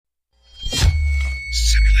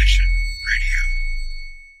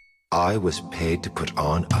I was paid to put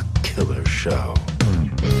on a killer show.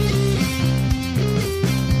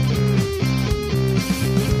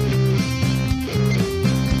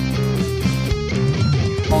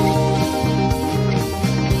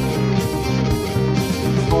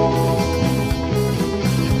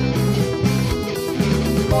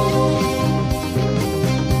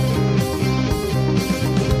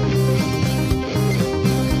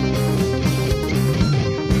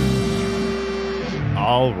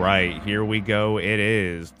 All right, here we go. It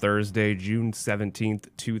is Thursday, June 17th,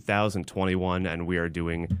 2021, and we are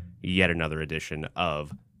doing yet another edition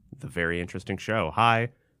of The Very Interesting Show. Hi,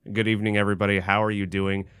 good evening, everybody. How are you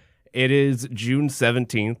doing? It is June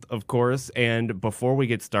 17th, of course, and before we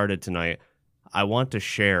get started tonight, I want to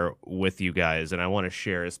share with you guys, and I want to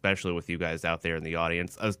share especially with you guys out there in the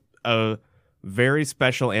audience, a very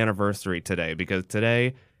special anniversary today, because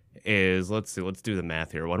today is, let's do the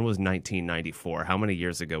math here. When was 1994? How many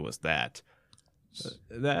years ago was that?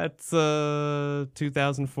 That's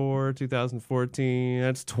 2004, 2014.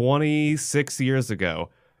 That's 26 years ago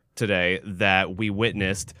today that we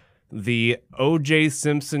witnessed the O.J.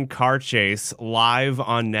 Simpson car chase live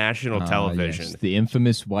on national television. Yes, the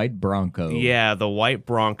infamous white Bronco. Yeah, the white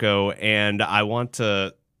Bronco, and I want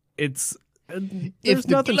to... there's If the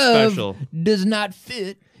nothing glove special. does not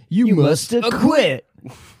fit, you must acquit.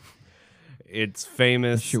 It's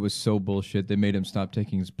famous. This shit was so bullshit. They made him stop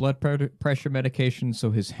taking his blood pressure medication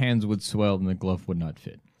so his hands would swell and the glove would not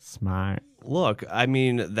fit. Smart. Look, I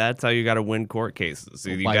mean, that's how you got to win court cases.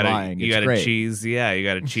 You By lying, you it's got to great. cheese, yeah, you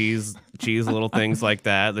got to cheese little things like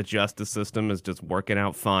that. The justice system is just working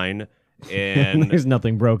out fine, and There's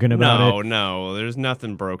nothing broken about it. no, there's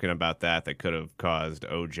nothing broken about that could have caused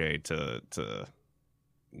OJ to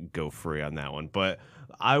go free on that one. But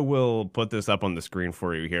I will put this up on the screen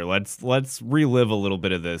for you here. Let's relive a little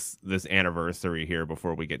bit of this anniversary here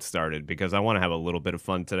before we get started, because I want to have a little bit of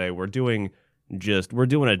fun today. We're doing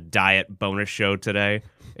a diet bonus show today.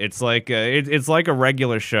 It's like a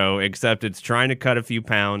regular show, except it's trying to cut a few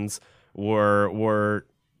pounds.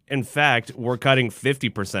 In fact, we're cutting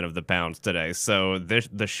 50% of the pounds today. So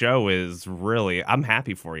the show is really, I'm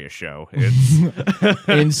happy for you, show. It's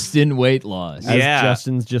Instant weight loss. As Yeah.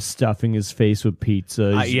 Justin's just stuffing his face with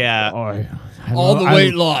pizza. yeah. All the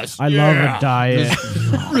weight loss. I love a diet.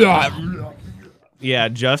 Yeah,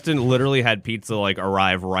 Justin literally had pizza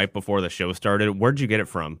arrive right before the show started. Where'd you get it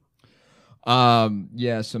from?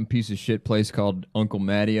 Yeah, some piece of shit place called Uncle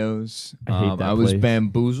Mattio's. I hate that I was place.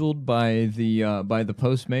 bamboozled by the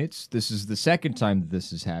Postmates. This is the second time that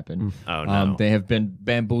this has happened. Oh, no. They have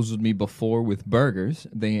bamboozled me before with burgers.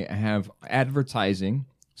 They have advertising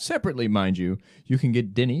separately, mind you. You can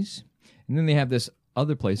get Denny's, and then they have this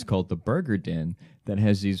other place called the Burger Den that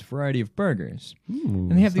has these variety of burgers,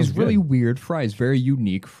 and they have these sounds really good. weird fries, very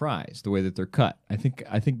unique fries, the way that they're cut. I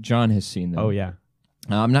think John has seen them. Oh, yeah.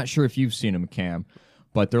 I'm not sure if you've seen them, Cam,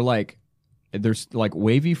 but they're like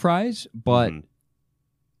wavy fries, but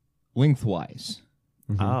lengthwise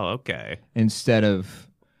Oh, okay. instead of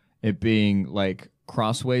it being like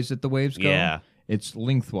crossways that the waves go. Yeah. It's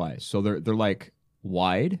lengthwise, so they're like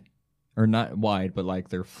wide, or not wide, but like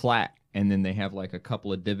they're flat, and then they have like a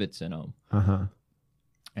couple of divots in them, Uh-huh.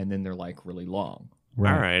 and then they're like really long. All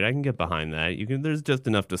right, I can get behind that. There's just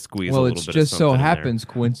enough to squeeze a Well, little it's bit just of so something in there. happens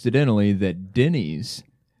coincidentally that Denny's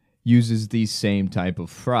uses these same type of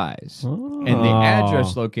fries. And the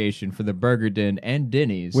address location for the Burger Den and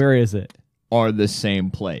Denny's Where is it? are the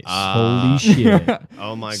same place. Holy shit.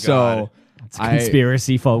 Oh my god. So It's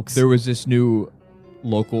conspiracy, folks. there was this new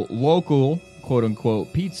local quote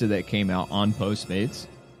unquote pizza that came out on Postmates.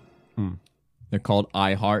 They're called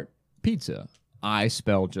I Heart Pizza. I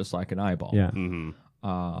spelled just like an eyeball. Yeah. Mhm.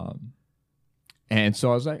 And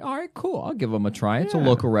so I was like, all right, cool. I'll give them a try. It's a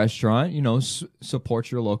local restaurant,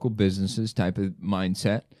 support your local businesses type of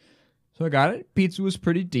mindset. So I got it. Pizza was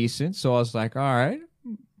pretty decent. So I was like, all right,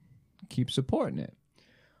 keep supporting it.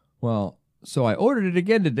 Well, so I ordered it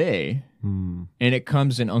again today, and it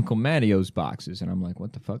comes in Uncle Mattio's boxes. And I'm like,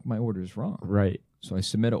 what the fuck? My order's wrong. Right. So I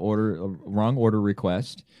submit a wrong order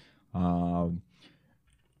request,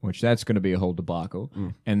 which that's going to be a whole debacle.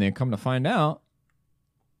 And then come to find out,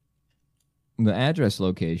 the address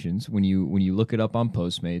locations, when you look it up on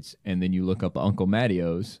Postmates and then you look up Uncle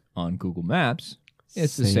Mattio's on Google Maps,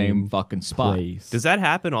 it's the same fucking spot. Place. Does that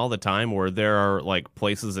happen all the time, where there are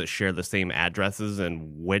places that share the same addresses,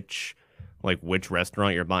 and which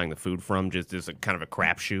restaurant you're buying the food from just is a kind of a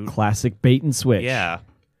crapshoot? Classic bait and switch. Yeah.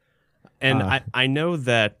 And I know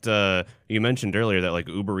that you mentioned earlier that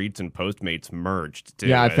Uber Eats and Postmates merged too.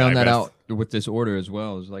 Yeah, I found that guess- out with this order as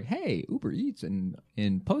well. It was like, hey, Uber Eats and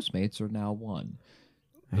Postmates are now one.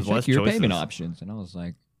 There's check less your choices. payment options. And I was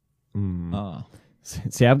like, oh.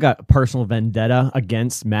 See, I've got a personal vendetta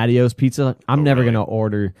against Mattio's Pizza. I'm never really? going to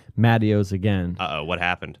order Mattio's again. Uh-oh, what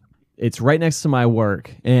happened? It's right next to my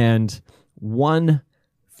work. And one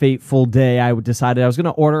fateful day, I decided I was going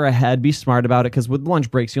to order ahead, be smart about it, because with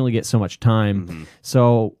lunch breaks, you only get so much time. Mm-hmm.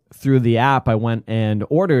 So through the app, I went and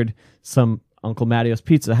ordered some Uncle Mattio's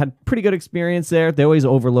Pizza. Had pretty good experience there. They always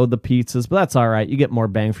overload the pizzas, but that's all right. You get more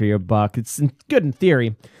bang for your buck. It's good in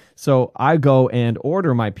theory. So I go and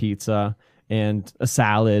order my pizza and a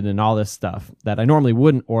salad and all this stuff that I normally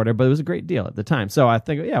wouldn't order, but it was a great deal at the time. So I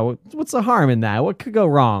think, yeah, what's the harm in that? What could go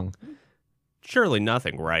wrong? Surely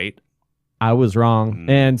nothing, right? I was wrong.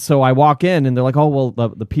 And so I walk in and they're like, oh, well,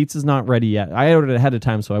 the pizza's not ready yet. I ordered it ahead of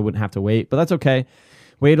time so I wouldn't have to wait, but that's okay.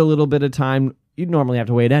 Wait a little bit of time. You'd normally have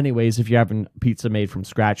to wait anyways if you're having pizza made from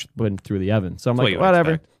scratch put through the oven. So I'm That's what like, you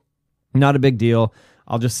whatever. expect. Not a big deal.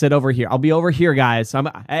 I'll just sit over here. I'll be over here, guys. I'm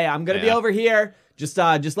going to be Yeah. over here. Just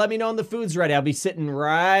let me know when the food's ready. I'll be sitting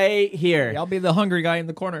right here. I'll be the hungry guy in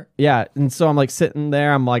the corner. Yeah, and so I'm like sitting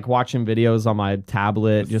there. I'm like watching videos on my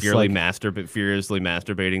tablet. Just Furiously like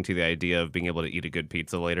masturbating to the idea of being able to eat a good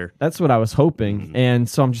pizza later. that's what I was hoping. And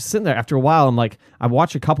so I'm just sitting there. After a while, I'm like, I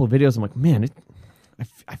watch a couple of videos. I'm like, man,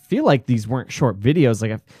 I feel like these weren't short videos.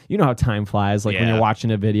 Like, you know how time flies. Like when Yeah. you're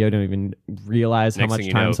watching a video, you don't even realize Next how thing much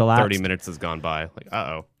you know, time's elapsed. 30 minutes has gone by. Like,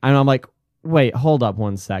 uh-oh. And I'm like, wait, hold up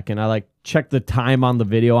one second. I like check the time on the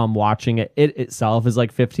video I'm watching. It itself is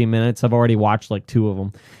like 15 minutes. I've already watched like 2 of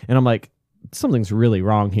them. And I'm like, something's really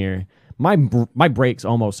wrong here. My break's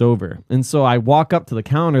almost over. And so I walk up to the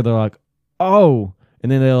counter. They're like, oh.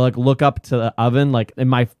 And then they like look up to the oven, like in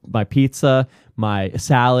my pizza, my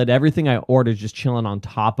salad, everything I ordered just chilling on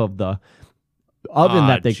top of the oven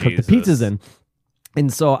that they cook the Jesus. pizzas in.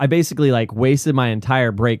 And so I basically like wasted my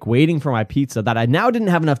entire break waiting for my pizza that I now didn't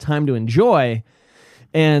have enough time to enjoy.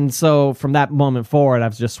 And so from that moment forward,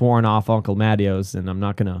 I've just sworn off Uncle Mattio's, and I'm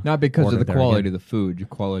not gonna. Not because order of the there quality again. of the food, the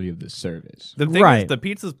quality of the service. The thing is, Right. the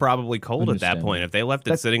pizza's probably cold at that Understand. point. If they left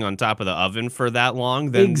it sitting on top of the oven for that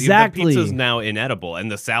long, then Exactly. the pizza's now inedible,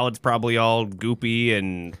 and the salad's probably all goopy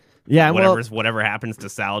and Yeah, well, whatever happens to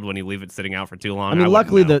salad when you leave it sitting out for too long. I mean, wouldn't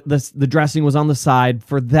luckily know. the dressing was on the side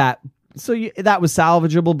for that, so that was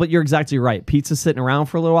salvageable. But you're exactly right. Pizza sitting around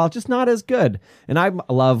for a little while, just not as good. And I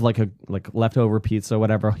love like leftover pizza,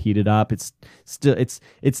 whatever, heated up. It's still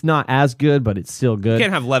it's not as good, but it's still You good.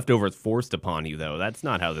 can't have leftovers forced upon you, though. That's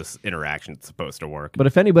not how this interaction's supposed to work. But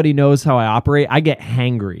if anybody knows how I operate, I get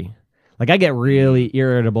hangry. Like I get really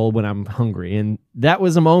irritable when I'm hungry, and that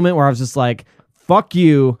was a moment where I was just like, "Fuck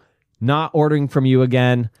you." Not ordering from you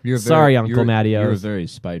again. Sorry, Uncle Mattio's. You're a very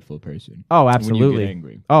spiteful person. Oh, When absolutely. you get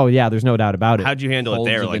angry. Oh, yeah, there's no doubt about it. How'd you handle it Holds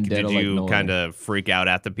there? a Like, did vendetta like you no kind of freak out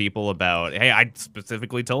at the people about, hey, I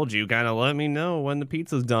specifically told you, kind of let me know when the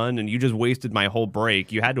pizza's done, and you just wasted my whole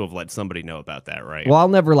break. You had to have let somebody know about that, right? Well, I'll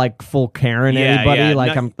never like full Karen Yeah, anybody. yeah,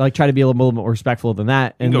 like not- I'm like try to be a little bit more respectful than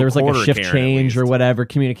that. And go there was like a quarter shift Karen at change or least. whatever.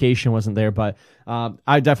 Communication wasn't there, but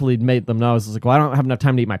I definitely made them know. I was like, well, I don't have enough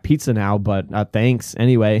time to eat my pizza now, but thanks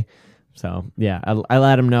anyway. So yeah, I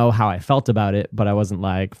let them know how I felt about it, but I wasn't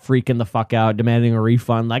like freaking the fuck out, demanding a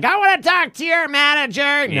refund. Like I want to talk to your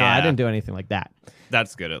manager. No, Yeah. I didn't do anything like that.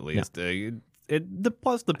 That's good at least.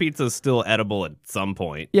 Plus, the pizza's still edible at some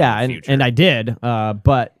point. Yeah, in the and future. I did,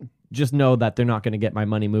 but just know that they're not going to get my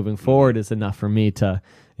money moving forward is enough for me to,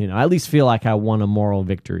 at least feel like I won a moral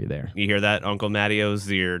victory there. You hear that, Uncle Mattio's?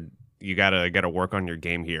 You gotta work on your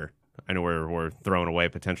game here. I know we're throwing away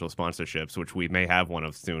potential sponsorships, which we may have one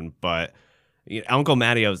of soon, but Uncle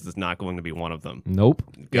Mattio's is not going to be one of them. Nope.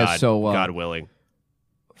 Yeah, God, so, God willing.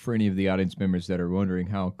 For any of the audience members that are wondering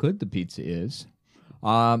how good the pizza is,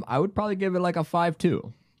 I would probably give it like a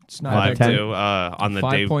 5.2. It's not 5.2 on the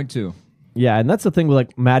Dave. 5.2. Yeah, and that's the thing with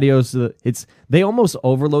like Mattio's. They almost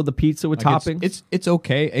overload the pizza with Like, toppings. It's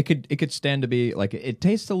okay. It could stand to be like it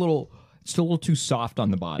tastes a little. It's still a little too soft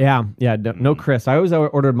on the bottom. yeah, no crisp. I always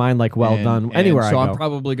ordered mine like well done. Anywhere so I go. I'm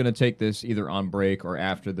probably gonna take this either on break or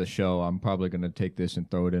after the show. I'm probably gonna take this and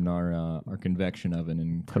throw it in our convection oven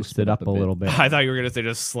and Toast it up a little bit. I thought you were gonna say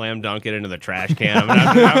just slam dunk it into the trash can.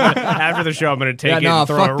 After the show, I'm gonna take it and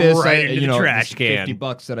throw fuck it this. right into the trash this can.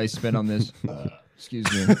 $50 that I spent on this. Excuse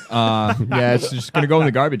me. Yeah, it's just gonna go in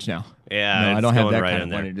the garbage now. Yeah, no, I it's don't have going that right kind in of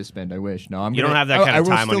there. money to spend. I wish. No, I'm. You gonna, don't have that kind of I time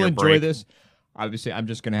will on still your enjoy break. this. Obviously, I'm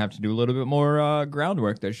just gonna have to do a little bit more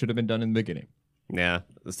groundwork that should have been done in the beginning. Yeah.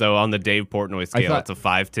 So on the Dave Portnoy scale, thought- it's a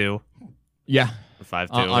 5.2. Yeah. A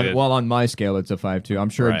 5.2. On my scale, it's a 5.2. I'm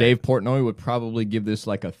sure Right. Dave Portnoy would probably give this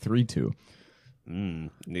like a 3.2.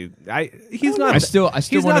 He's not. I still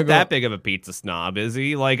He's want to not that big of a pizza snob, is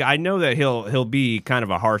he? Like, I know that he'll be kind of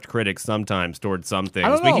a harsh critic sometimes towards some things,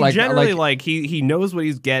 don't know, but he like- generally like- he knows what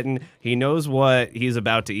he's getting. He knows what he's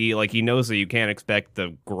about to eat. Like, he knows that you can't expect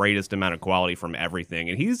the greatest amount of quality from everything,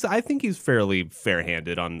 and I think he's fairly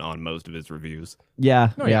fair-handed on most of his reviews. Yeah,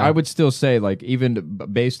 No, yeah. I would still say, like, even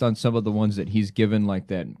based on some of the ones that he's given, like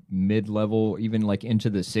that mid-level, even like into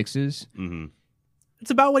the 6s,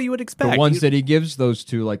 It's about what you would expect. the ones that he gives those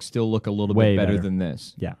two, like, still look a little Way bit better better. than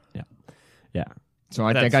this. Yeah. So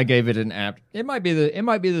I think That's- I gave it an apt. It might be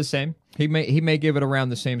the same. He may give it around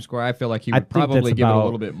the same score. I feel like he I would think probably that's give it a about-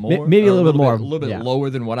 little bit may- more, maybe a or little bit more, a little bit yeah. lower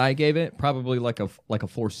than what I gave it. Probably like a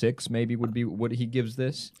 4.6 maybe would be what he gives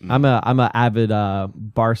this. I'm a avid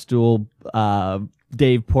Barstool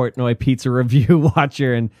Dave Portnoy pizza review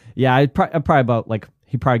watcher, and yeah, I'd probably about like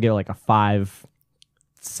he probably get like a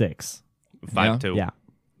 5.6. 5.2. Yeah,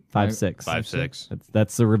 5.6. 5.6.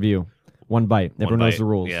 That's the review. One bite. One Everyone knows bite. the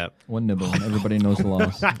rules. Yeah. One nibble. Everybody knows the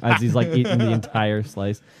laws. As he's like eating the entire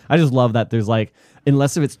slice. I just love that there's like,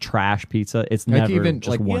 unless if it's trash pizza, it's Like never even just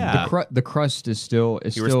like one. Yeah. the crust is still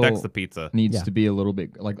He respects the pizza. needs Yeah. to be a little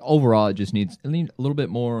bit like overall it just needs a little bit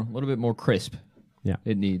more crisp. Yeah.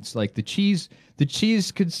 It needs like the cheese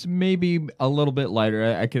could maybe a little bit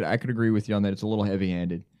lighter. I could agree with you on that. It's a little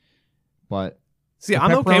heavy-handed. But See, the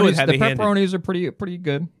I'm okay with pepperonis- the heavy-handed. pepperonis are pretty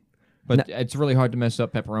good. But it's really hard to mess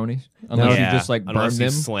up pepperonis unless you just like burn unless you them.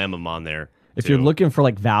 slam them on there. If too. you're looking for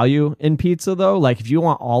like value in pizza though, like if you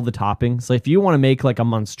want all the toppings, like if you want to make like a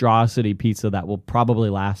monstrosity pizza that will probably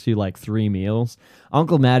last you like 3 meals,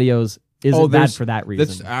 Uncle Mattio's isn't bad there's- for that That's,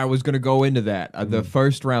 reason. I was gonna go into that. The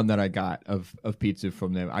first round that I got of pizza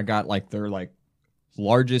from them, I got like their like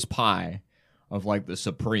largest pie of like the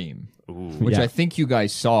Supreme, which Yeah. I think you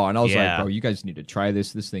guys saw, and I was Yeah. like, bro, you guys need to try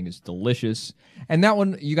this. This thing is delicious. And that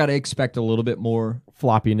one, you got to expect a little bit more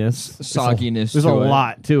Floppiness, sogginess. There's to a it.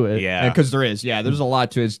 lot to it. Yeah. because there is. Yeah, there's a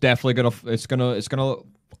lot to it. It's definitely gonna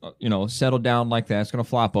settle down like that. It's gonna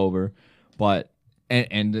flop over, but.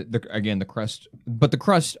 And the crust, but the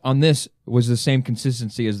crust on this was the same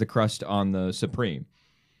consistency as the crust on the Supreme.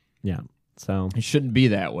 Yeah. So It shouldn't be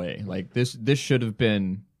that way. Like this should have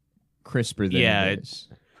been crisper than Yeah, it is.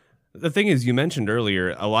 The thing is, you mentioned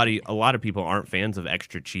earlier, a lot of people aren't fans of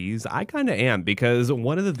extra cheese. I kind of am, because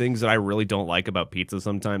one of the things that I really don't like about pizza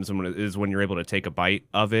sometimes is when you're able to take a bite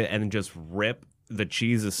of it and just rip. The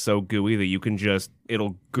cheese is so gooey that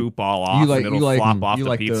it'll goop all off and it'll flop off you the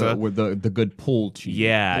like pizza. the good pulled cheese.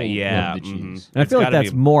 Yeah, Pulled yeah, of the cheese. mhm. and I It's feel like gotta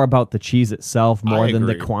that's be- more about the cheese itself more than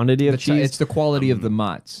the agree. quantity of cheese. It's the quality of the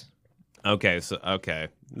mozz. Okay,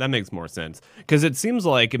 that makes more sense, because it seems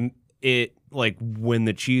like when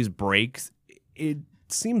the cheese breaks, it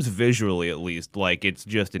seems visually at least like it's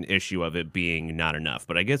just an issue of it being not enough.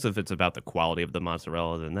 But I guess if it's about the quality of the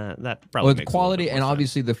mozzarella, then that probably Well, the makes quality a little and bit more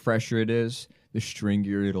obviously the fresher it is, the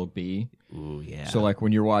stringier it'll be. sense. Ooh, yeah. So like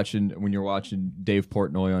when you're watching Dave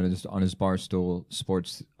Portnoy on his Barstool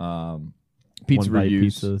Sports pizza One bite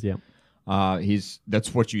reviews, pizzas, yeah.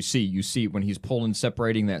 that's what you see. You see when he's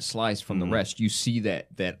separating that slice from Mm-hmm. the rest, you see that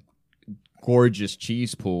gorgeous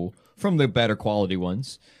cheese pool from the better quality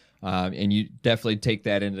ones. And you definitely take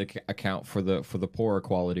that into account for the poorer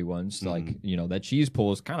quality ones. Mm-hmm. Like that cheese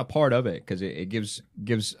pool is kind of part of it because it gives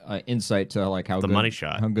insight to like how The good, money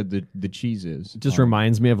shot. how good the cheese is. It just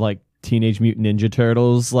reminds me of like Teenage Mutant Ninja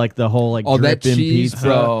Turtles, like the whole like Oh, that dripping cheese, pizza.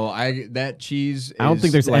 bro! That cheese. I don't is,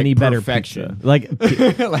 think there's like, any better perfection. pizza.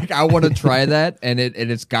 Like Like I want to try that, and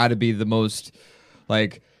it's got to be the most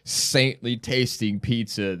like saintly tasting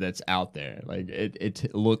pizza that's out there. Like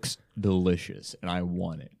it looks delicious, and I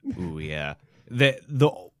want it. Ooh, yeah.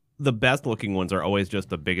 The best looking ones are always just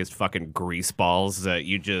the biggest fucking grease balls that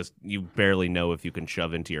you barely know if you can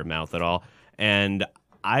shove into your mouth at all. And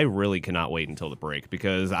I really cannot wait until the break,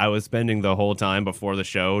 because I was spending the whole time before the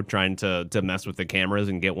show trying to mess with the cameras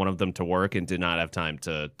and get one of them to work, and did not have time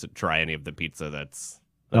to try any of the pizza that's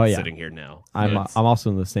Oh, yeah. sitting here now. I'm It's-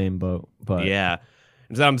 also in the same boat, but yeah.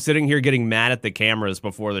 And so I'm sitting here getting mad at the cameras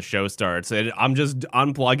before the show starts. And I'm just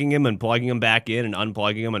unplugging them and plugging them back in and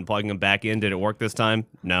unplugging them and plugging them back in. Did it work this time?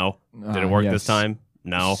 No. Did it work yes. this time?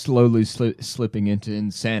 No. Slowly slipping into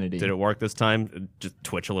insanity. Did it work this time? Just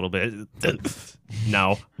twitch a little bit.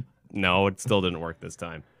 No. No, it still didn't work this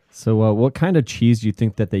time. So, what kind of cheese do you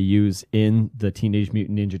think that they use in the Teenage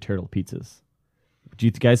Mutant Ninja Turtle pizzas? Do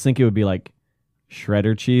you guys think it would be like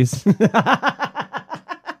shredder cheese?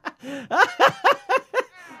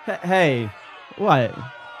 Hey, what?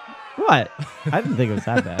 What? I didn't think it was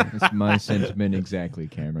that bad. It's my sentiment exactly,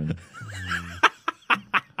 Cameron.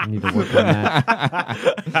 I need to work on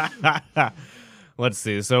that. Let's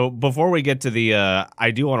see. So before we get to the,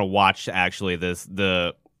 I do want to watch actually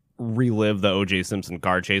relive the O.J. Simpson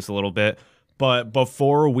car chase a little bit. But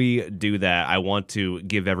before we do that, I want to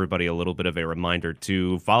give everybody a little bit of a reminder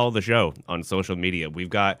to follow the show on social media.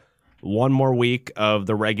 We've got one more week of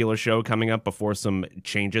the regular show coming up before some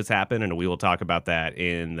changes happen, and we will talk about that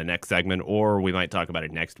in the next segment, or we might talk about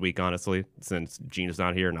it next week, honestly, since Gene is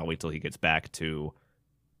not here, and I'll wait till he gets back to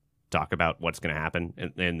talk about what's going to happen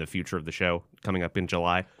in the future of the show coming up in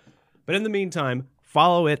July. But in the meantime,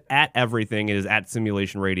 follow it at everything. It is at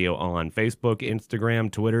Simulation Radio on Facebook, Instagram,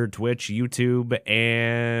 Twitter, Twitch, YouTube,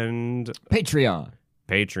 and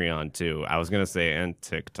Patreon too. I was gonna say and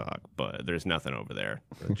TikTok, but there's nothing over there.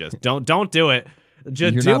 Just don't do it.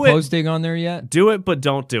 Just You're do not it. posting on there yet? Do it, but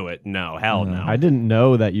don't do it. No, hell no. I didn't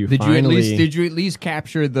know that you Did finally... you at least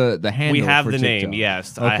capture the handle? We have for the TikTok? name,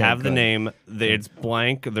 yes. I Okay, have the good. name. It's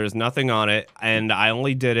blank. There's nothing on it, and I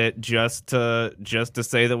only did it just to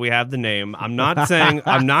say that we have the name. I'm not saying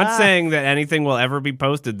that anything will ever be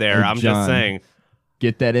posted there. Hey, I'm just John. saying.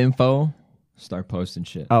 Get that info. Start posting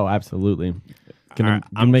shit. Oh, absolutely. Can All right,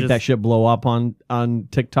 I make that shit blow up on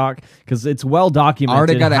TikTok? Because it's well documented. I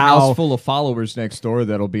already got a how, house full of followers next door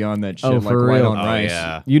that'll be on that shit Oh, like for white real? on Oh rice.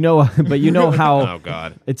 yeah. You know, but you know how Oh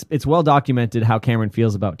god. it's well documented how Cameron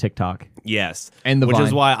feels about TikTok. Yes. And the which is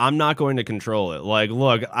Vine. why I'm not going to control it. Like,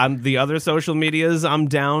 look, I'm the other social medias I'm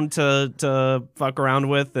down to fuck around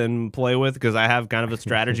with and play with because I have kind of a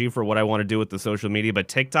strategy for what I want to do with the social media. But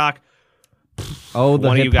TikTok, Oh, the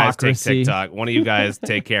one of you guys take hypocrisy. TikTok. One of you guys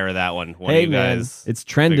take care of that one. One Hey of you man, guys it's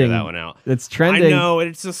figure trending. that one out. It's trending. I know,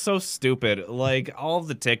 it's just so stupid. Like all of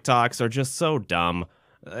the TikToks are just so dumb.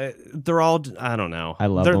 They're all I don't know. I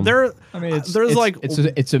love they're, them. They're, I mean, there's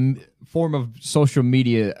it's a form of social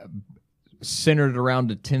media centered around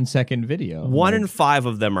a 10-second video. One Like, in 5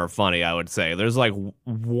 of them are funny, I would say. There's like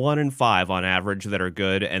 1 in 5 on average that are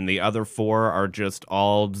good, and the other 4 are just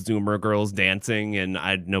all Zoomer girls dancing, and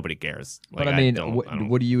nobody cares. Like, but I mean, don't- I don't-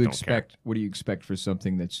 what do you don't expect? What do you expect for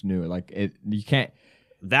something that's new? Like you can't. care.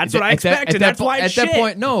 That's what I At that- expected. at that That's po- why it's at that shit.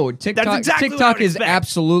 point, no. TikTok. exactly what I TikTok would is expect.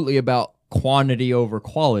 absolutely about quantity over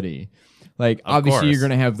quality. Like Of obviously, course. you're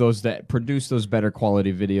gonna have those that produce those better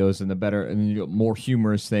quality videos and the better and more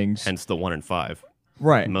humorous things. Hence the 1 in 5.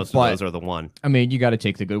 Right. Most of but, those are the 1. I mean, you got to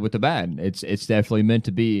take the good with the bad. It's definitely meant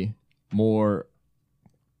to be more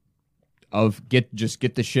of get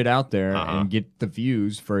the shit out there and get the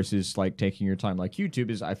views versus like taking your time. Like YouTube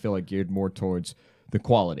is, I feel like geared more towards the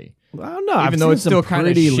quality. I don't know. I've Even though seen it's some still kinda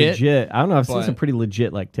pretty shit, legit. I don't know. I've seen but- some pretty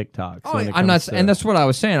legit like TikToks. Oh, when it I'm not, comes to- and that's what I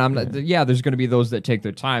was saying. I'm not. Yeah, there's going to be those that take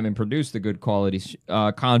their time and produce the good quality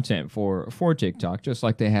content for TikTok, just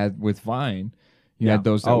like they had with Vine. You Yeah. had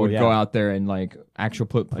those that Oh, would yeah. go out there and like actual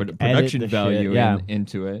put edit production the shit, value yeah.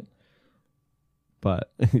 into it. But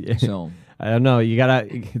So I don't know. You gotta.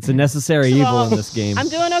 It's a necessary evil in this game. I'm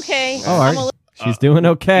doing okay. Oh, all I'm right. She's doing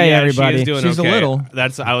okay, yeah, everybody. She is doing She's a okay. little.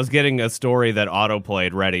 I was getting a story that Auto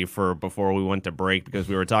played ready for before we went to break because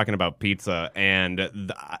we were talking about pizza and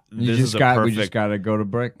this is a perfect. we just got to go to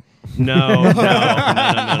break. No.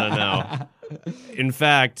 In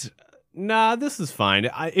fact, nah, this is fine.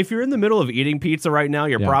 If you're in the middle of eating pizza right now,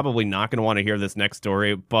 you're Yeah. probably not going to want to hear this next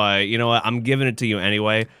story. But you know what? I'm giving it to you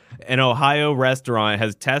anyway. An Ohio restaurant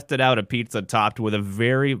has tested out a pizza topped with a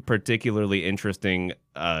very particularly interesting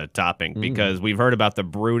topping because we've heard about the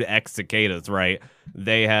brood X cicadas, right?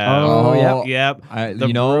 They have. Oh, yeah. Yep. I- The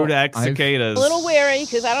you know, brood X I've- cicadas. a little wary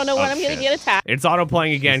because I don't know when Oh, I'm going shit. to get attacked. It's auto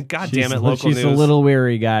playing again. God She's- damn it, local she's news. a little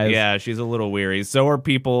weary, guys. Yeah, she's a little weary. So are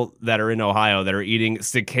people that are in Ohio that are eating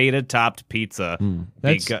cicada-topped pizza.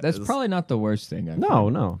 That's because- probably not the worst thing. I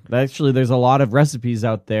No. Actually, there's a lot of recipes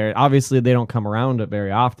out there. Obviously, they don't come around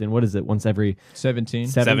very often. What is it? Once every 17.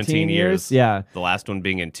 17 years. Yeah. The last one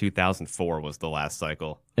being in 2004 was the last cycle.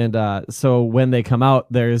 And so when they come out,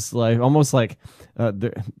 there's like almost like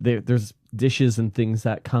there's dishes and things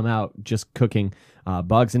that come out just cooking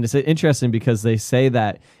bugs. And it's interesting because they say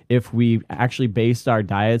that if we actually based our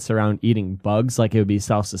diets around eating bugs, like it would be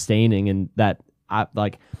self-sustaining, and that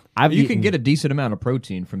I've You eaten, can get a decent amount of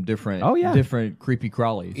protein from different Oh, yeah. different creepy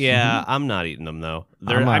crawlies. Yeah, I'm not eating them though.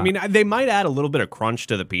 I'm, I mean, they might add a little bit of crunch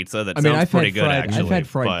to the pizza. That I mean, sounds I've pretty had good fried, actually. I've had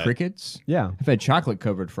fried but crickets. yeah. I've had chocolate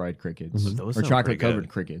covered fried crickets Those or sound chocolate pretty covered good.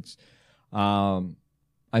 crickets.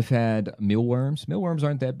 I've had mealworms. Mealworms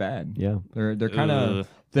aren't that bad. Yeah. They're kind of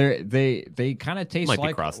they kind of taste Might be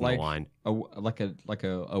like crossing the line.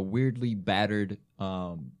 a weirdly battered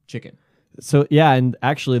chicken. So yeah, and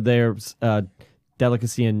actually there's a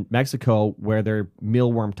delicacy in Mexico where they're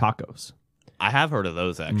mealworm tacos. I have heard of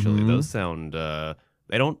those actually. Those sound.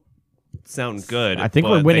 They don't sound good. I think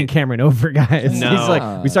but we're winning Cameron over, guys. No. He's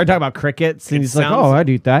like, we started talking about crickets, and It he's like, sounds- "Oh, I'd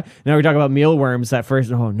eat that." Now we talk about mealworms at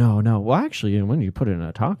first. Oh no. Well, actually, when you put it in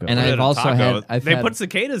a taco, And Put it I've in a also taco. had. They put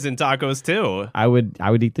cicadas in tacos too. I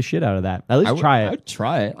would eat the shit out of that. At least try it. I'd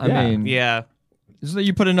try it. I Yeah. mean, Yeah. so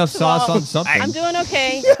you put enough sauce Well, on something. I'm doing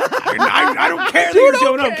okay. I don't care that you're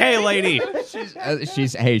doing okay, lady.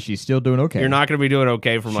 She's still doing okay. You're not going to be doing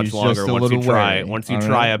okay for much She's longer just a once you little try wary, it. Once you all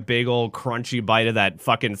try right? a big old crunchy bite of that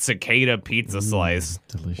fucking cicada pizza slice.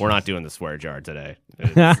 delicious. We're not doing the swear jar today.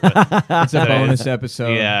 It's a bonus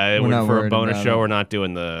episode. Yeah, We're not for a worried bonus about show, it. we're not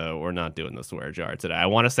doing the swear jar today. I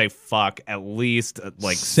want to say fuck at least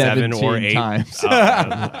like 7 or 17 8 times.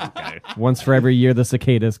 Oh, okay. Once for every year the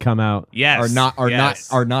cicadas come out Yes, Are not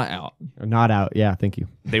yes. not out. or not out. Yeah, thank you.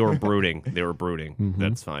 They were brooding. They were brooding. Mm-hmm.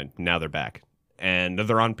 That's fine. Now they're back, and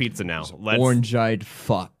they're on pizza now. Let's. Orange-eyed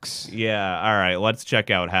fucks. Yeah. All right. Let's check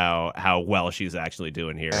out how well she's actually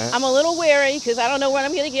doing here. I'm a little wary because I don't know when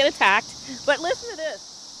I'm going to get attacked. But listen to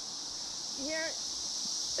this. You hear it?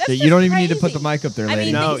 That's You just don't even need to put crazy. the mic up there, I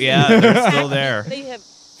lady. mean, No, they- yeah, they're still there. They have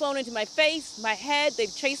flown into my face, my head.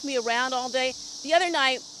 They've chased me around all day. The other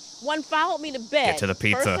night, one followed me to bed. Get to the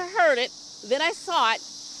pizza. First I heard it, then I saw it,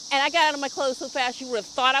 and I got out of my clothes so fast you would have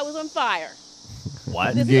thought I was on fire.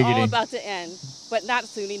 What? This is all Giggity. about to end, but not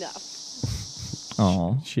soon enough.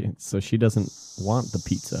 Oh, So she doesn't want the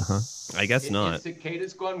pizza, huh? I guess not. It's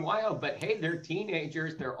cicadas gone wild, but hey, they're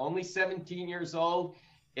teenagers. They're only 17 years old.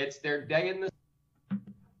 It's their day in the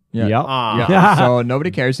yeah. Yep. Ah. Yeah. So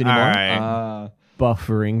nobody cares anymore. All right.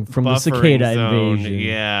 Buffering from the Buffering cicada zone. invasion.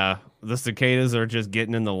 Yeah, the cicadas are just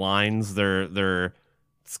getting in the lines. They're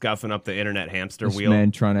scuffing up the internet hamster This wheel.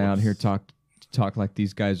 man trying to out here talk like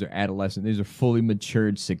these guys are adolescent. These are fully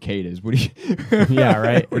matured cicadas. What do you? Yeah,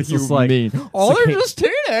 right. What It's do you just like mean? Oh, they're cica- just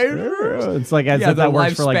teenagers. It's like as Yeah, if the that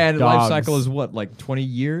works for like lifespan, dogs. life cycle is what, like 20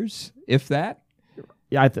 years, if that.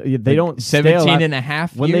 Yeah, they don't stay 17 alive. and a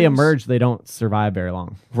half When they years? emerge, they don't survive very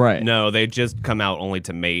long. Right. No, they just come out only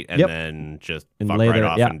to mate and Yep. then just And fuck lay right their-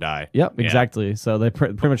 off yeah. and die. Yep, Yeah. exactly. So they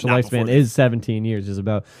pretty much the Not lifespan before they- is 17 years. Is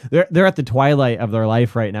about they're at the twilight of their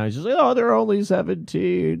life right now. It's just like, oh, they're only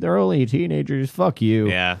 17. They're only teenagers. Fuck you.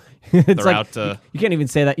 Yeah. It's They're like out to- you can't even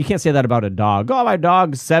say that. You can't say that about a dog. Oh, my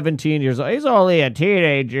dog's 17 years old. He's only a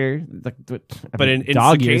teenager. Like, But in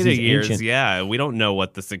dog cicada is years, ancient. yeah, we don't know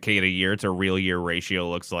what the cicada year to real year ratio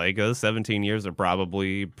looks like. Those 17 years are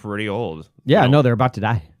probably pretty old. Yeah, You know? no, they're about to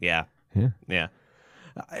die. Yeah. Yeah. Yeah.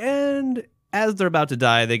 And as they're about to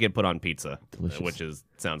die, they get put on pizza, Delicious. which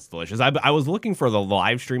sounds delicious. I was looking for the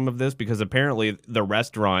live stream of this because apparently the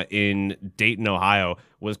restaurant in Dayton, Ohio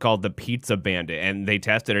was called the Pizza Bandit, and they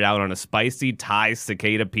tested it out on a spicy Thai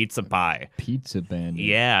cicada pizza pie. Pizza bandit.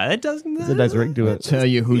 Yeah, it doesn't. It's a nice ring to it. Tell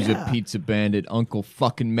you who's a pizza bandit. Uncle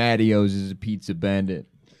fucking Mattios is a pizza bandit.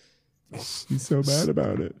 He's so mad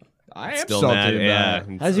about it. I am Still salty mad. about Yeah, it.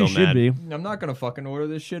 I'm As still you should mad. be. I'm not gonna fucking order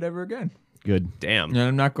this shit ever again. Good. Damn. And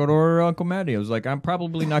I'm not gonna order Uncle Mattios. Like I'm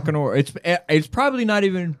probably not gonna order. It's probably not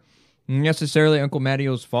even necessarily Uncle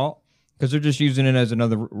Mattios' fault because they're just using it as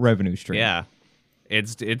another revenue stream. Yeah,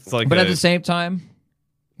 it's like. But a, at the same time,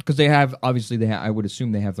 because they have obviously I would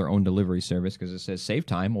assume they have their own delivery service because it says save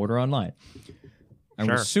time, order online. I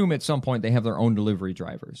Sure. would assume at some point they have their own delivery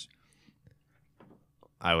drivers.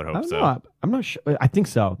 I would I hope don't so. know. I'm not sure. I think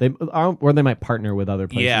so. They or they might partner with other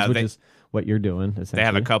places, Yeah, which they- is what you're doing. Essentially. They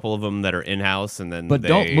have a couple of them that are in house, and then But they,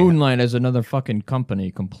 don't moonlight as another fucking company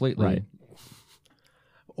completely. Right.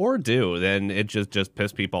 or do. Then it just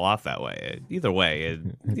piss people off that way. Either way,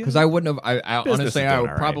 Because I wouldn't have. I Business honestly, is I doing all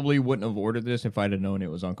right. probably wouldn't have ordered this if I'd have known it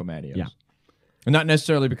was Uncle Mattios. Yeah. And not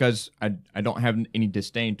necessarily because I don't have any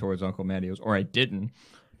disdain towards Uncle Mattios, or I didn't.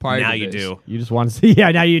 Prior now to you this. do. You just want to see. Yeah,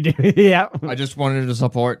 now you do. Yeah. I just wanted to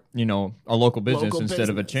support, a local business Local instead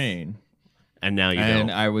of a business. chain. And now you And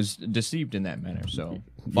don't. I was deceived in that manner. So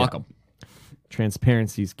fuck them.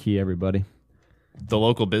 Transparency is key, everybody. The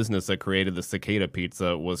local business that created the cicada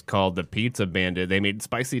pizza was called the Pizza Bandit. They made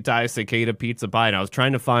spicy Thai cicada pizza pie, and I was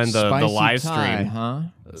trying to find the live stream. huh?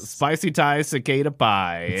 Spicy Thai cicada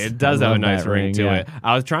pie. It does have a love nice that ring ring, to yeah. it.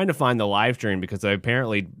 I was trying to find the live stream because they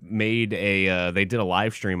apparently made they did a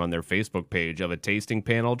live stream on their Facebook page of a tasting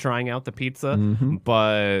panel trying out the pizza, Mm-hmm.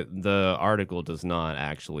 but the article does not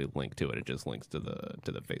actually link to it. It just links to the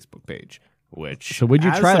Facebook page, which So would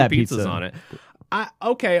you has try some that pizzas pizza? on it.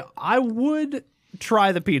 I would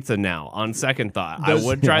try the pizza now on second thought. I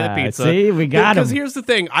would try the Yeah, pizza. see, we got Because him. here's the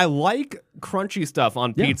thing. I like crunchy stuff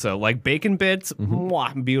on pizza, like bacon bits. Mm-hmm.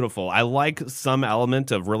 Mwah, beautiful. I like some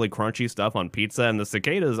element of really crunchy stuff on pizza, and the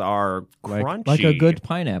cicadas are crunchy. Like a good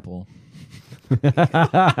pineapple.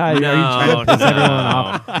 Are you trying to piss everyone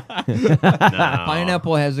off?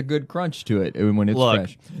 Pineapple has a good crunch to it when it's Look,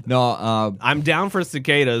 fresh. No, I'm down for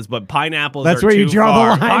cicadas, but pineapples That's are where you too draw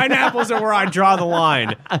the far. line. Pineapples are where I draw the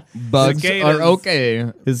line. bugs cicadas. are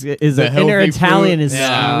okay. His The inner healthy Italian fruit. is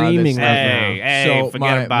Yeah, screaming that's- right Hey, now. hey, So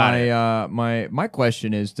forget about it. my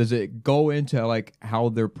question is, does it go into like how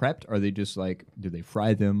they're prepped? Are they just like, do they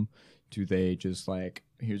fry them? Do they just like,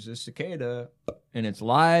 here's this cicada and it's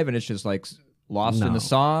live and it's just like lost in No. the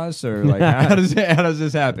sauce, or like how does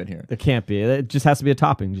this happen here? It can't be. It just has to be a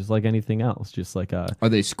topping, just like anything else. Just like a. Are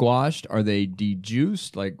they squashed? Are they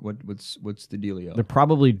dejuiced? Like what's the dealio? They're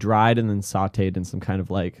probably dried and then sautéed in some kind of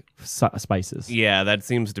like spices. Yeah, that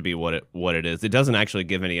seems to be what it is. It doesn't actually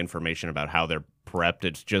give any information about how they're prepped.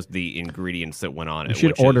 It's just the ingredients that went on it.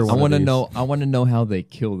 should which order is- I one. want to these. know. I want to know how they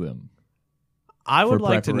kill them. I would for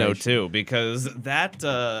like to know preparation. too, because that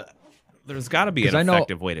there's got to be 'Cause an I know-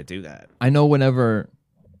 effective way to do that. I know whenever.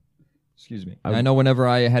 Excuse me. I- I know whenever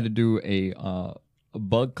I had to do a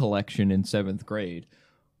bug collection in 7th grade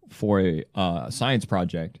for a science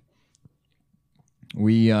project,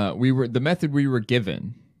 we were the method we were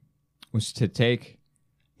given was to take,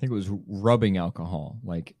 I think it was rubbing alcohol,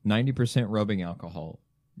 like 90% rubbing alcohol,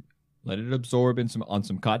 let it absorb on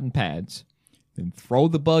some cotton pads, then throw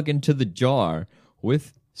the bug into the jar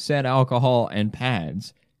with said alcohol and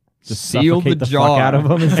pads. Just seal suffocate the the jar fuck out of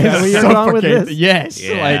 'em. Is that and where you're going with suffocate this? Yes,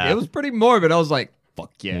 Yeah. like it was pretty morbid. I was like,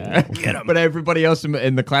 "Fuck yeah, Get 'em. But everybody else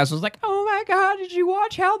in the class was like, "Oh my god, did you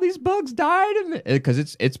watch how these bugs died?" Because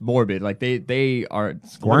it's morbid. Like they are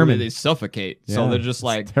Squirming. they suffocate. So Yeah, they're just it's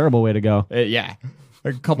like, a terrible way to go. yeah.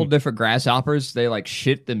 A couple different grasshoppers, they like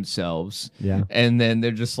shit themselves. Yeah. And then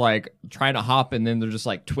they're just like trying to hop, and then they're just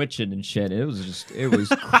like twitching and shit. It was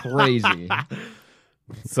crazy. I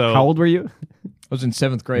So How old were you? was in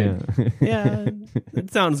 7th grade. yeah,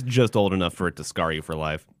 it sounds just old enough for it to scar you for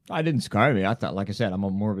life. I didn't scar me. I thought, like I said, I'm a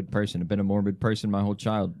morbid person. I've been a morbid person my whole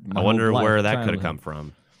I wonder where that could have come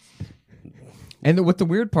from. And what the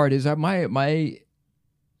weird part is, my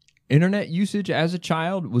internet usage as a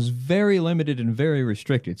child was very limited and very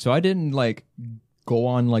restricted. So I didn't like go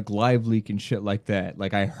on like Live Leak and shit like that.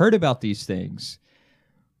 Like I heard about these things,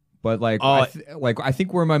 but like I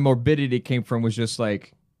think where my morbidity came from was just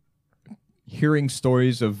like hearing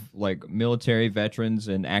stories of like military veterans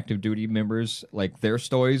and active duty members, like their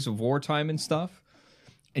stories of wartime and stuff,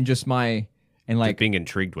 and just my and Like like being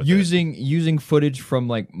intrigued with using footage from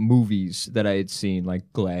like movies that I had seen, like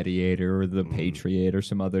Gladiator or The Patriot or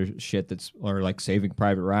some other shit or like Saving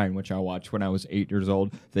Private Ryan, which I watched when I was 8 years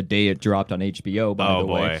old, the day it dropped on HBO. By Oh the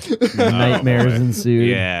way, boy, Nightmares ensued.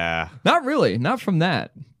 Yeah, not really, not from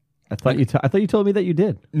that. I thought you told me that you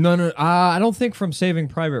did. No, I don't think from Saving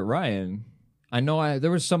Private Ryan. I know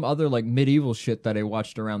there was some other like medieval shit that I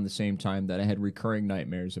watched around the same time that I had recurring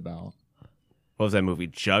nightmares about. what was that movie?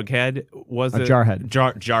 Jughead? Was it Jarhead.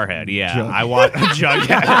 Jarhead. Yeah, I watched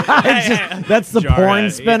Jughead. That's the porn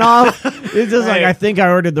Jarhead, spinoff. It's just like Hey. I think I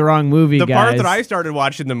ordered the wrong movie. The guys. part that I started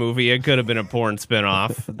watching the movie, it could have been a porn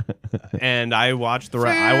spinoff, and I watched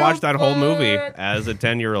I watched that whole movie as a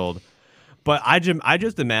 10-year-old. But I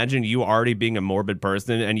just imagine you already being a morbid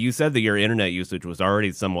person, and you said that your internet usage was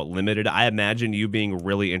already somewhat limited. I imagine you being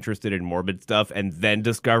really interested in morbid stuff, and then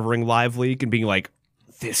discovering Live Leak and being like,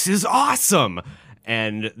 "This is awesome,"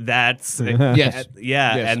 and that's Yes.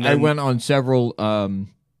 yeah. Yes, And I then, went on several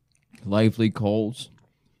Live Leak holes,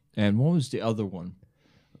 and what was the other one?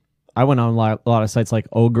 I went on a lot of sites like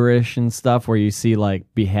Ogreish and stuff where you see like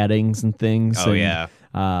beheadings and things. Oh, and, yeah.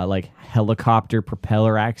 like helicopter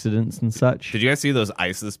propeller accidents and such. Did you guys see those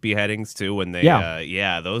ISIS beheadings too? When they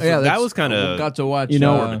those that that's- was kind I of got to watch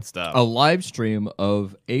morbid stuff. a live stream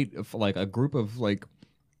of a group of like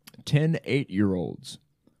 10 8-year-olds.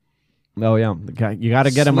 Oh yeah, you got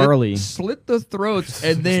to get them early. Slit the throats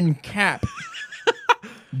and then cap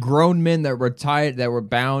grown men that were tied, that were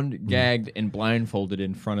bound, gagged, and blindfolded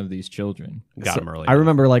in front of these children. Got them early. I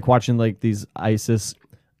remember like watching like these ISIS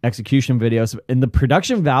execution videos, and the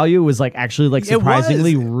production value was like actually like It was.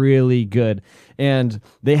 surprisingly really good. And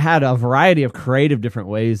they had a variety of creative different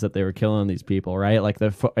ways that they were killing these people, right? Like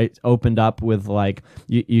it opened up with like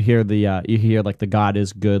you hear like the God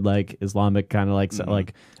is good, like Islamic kind of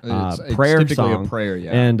like It's prayer typically song. a prayer,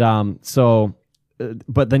 yeah. And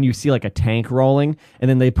but then you see like a tank rolling, and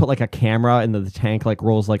then they put like a camera, and the tank like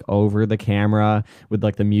rolls like over the camera with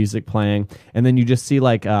like the music playing, and then you just see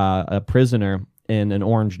like a prisoner in an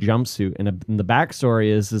orange jumpsuit. And the backstory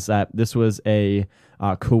is that this was a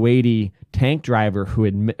Kuwaiti tank driver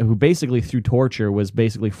who basically through torture was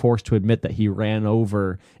basically forced to admit that he ran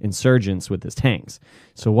over insurgents with his tanks.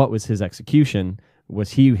 So what was his execution?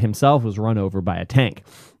 was he himself was run over by a tank.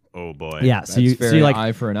 Oh boy. Yeah, That's so you fair, like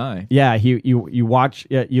eye for an eye. yeah, you watch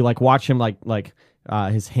him like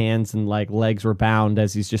his hands and like legs were bound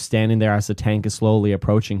as he's just standing there as the tank is slowly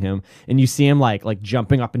approaching him, and you see him like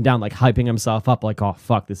jumping up and down, like hyping himself up, like, oh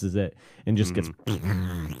fuck, this is it, and just gets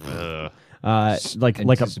like a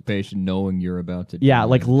Anticipation, knowing you're about to. yeah, do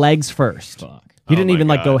like it. legs first. Fuck. He didn't my even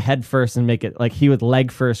like go God. head first and make it like he would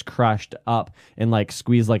leg first crushed up and like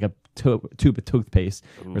squeeze like a tube of toothpaste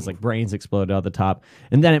where his like brains exploded out the top,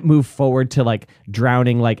 and then it moved forward to like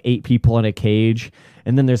drowning like 8 people in a cage,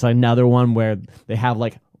 and then there's another one where they have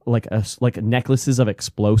like necklaces of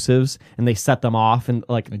explosives and they set them off and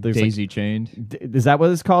like there's Daisy chained. is that what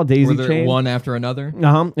it's called, daisy Were there chain? one after another?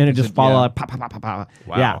 And it Is just it- followed yeah. like, pop, pop, pop, pop, pop.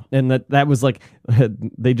 Wow. Yeah, and that was like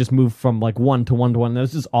they just moved from like one to one to one.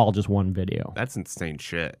 This is all just one video. That's insane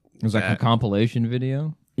shit. It was like a That- compilation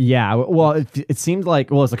video. Yeah, well, it seemed like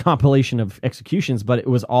it's a compilation of executions, but it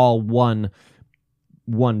was all one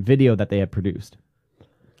video that they had produced.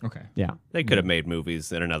 Okay. Yeah, They could have made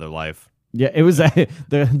movies in another life. yeah, it was the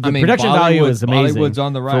production value was amazing. Bollywood's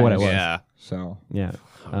on the rise for what it was. Yeah. So Yeah,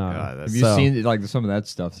 God, that's have you So- seen like some of that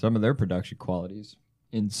stuff? Some of their production qualities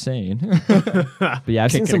insane. but yeah,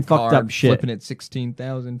 I've seen Kicking some a car, fucked up shit. flipping it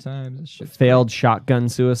 16,000 times. That shit's Failed shotgun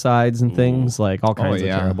suicides and things, like all kinds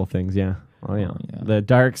yeah. of terrible things. Yeah. Oh yeah. yeah. The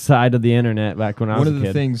dark side of the internet back when I was One a of the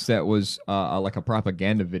kid. things that was like a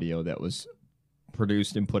propaganda video that was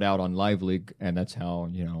produced and put out on Live Leak, and that's how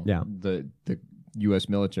Yeah. the U.S.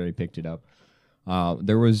 military picked it up.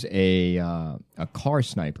 There was a car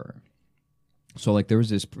sniper. So like there was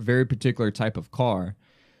this very particular type of car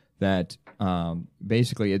that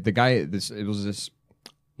basically the guy it was this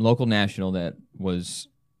local national that was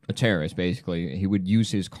a terrorist. Basically, he would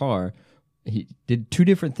use his car. He did 2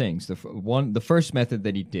 different things. The first method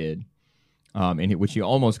that he did, which he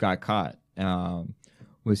almost got caught,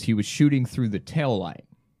 was he was shooting through the tail light.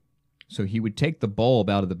 So he would take the bulb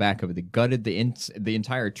out of the back of it, they gutted the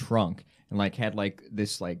entire trunk, and like had like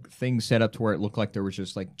this like thing set up to where it looked like there was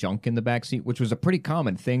just like junk in the back seat, which was a pretty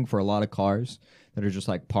common thing for a lot of cars that are just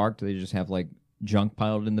like parked. They just have like junk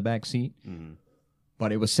piled in the back seat.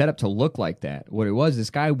 But it was set up to look like that. What it was, this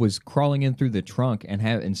guy was crawling in through the trunk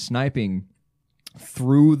and sniping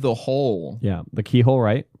through the hole. Yeah, the keyhole,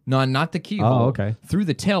 right? No, not the keyhole. Oh, okay. Through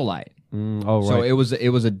the tail light. Oh, right. So it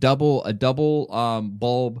was a double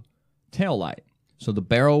bulb tail light. So the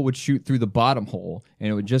barrel would shoot through the bottom hole, and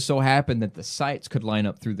it would just so happen that the sights could line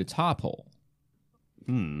up through the top hole.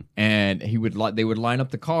 And they would line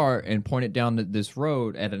up the car and point it down this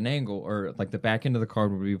road at an angle, or like the back end of the car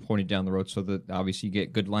would be pointed down the road, so that obviously you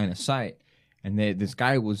get good line of sight. And this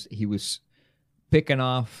guy was picking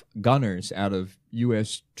off gunners out of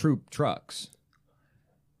U.S. troop trucks.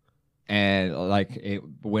 And like it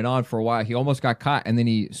went on for a while. He almost got caught, and then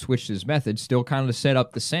he switched his method, still kind of set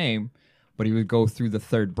up the same, but he would go through the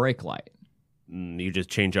third brake light. You just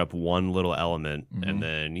change up one little element, and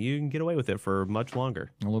then you can get away with it for much longer.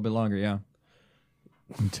 A little bit longer, yeah.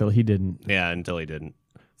 Until he didn't. Yeah, until he didn't.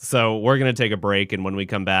 So we're going to take a break, and when we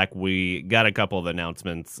come back, we got a couple of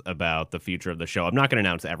announcements about the future of the show. I'm not going to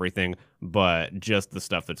announce everything, but just the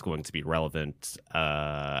stuff that's going to be relevant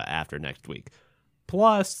after next week.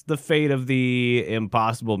 Plus, the fate of the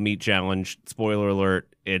Impossible Meat Challenge. Spoiler alert,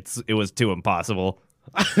 it was too impossible.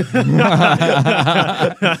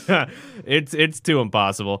 It's too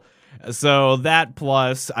impossible. So that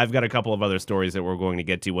plus I've got a couple of other stories that we're going to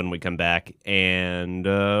get to when we come back, and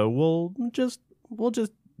we'll just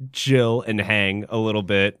chill and hang a little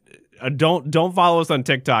bit. Don't follow us on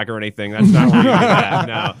TikTok or anything. That's not where you get that.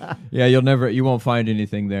 No. Yeah, you won't find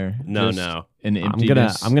anything there. No, Just no. An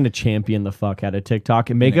emptiness. I'm gonna champion the fuck out of TikTok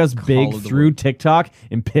and make us Call big of the through week. TikTok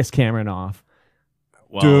and piss Cameron off.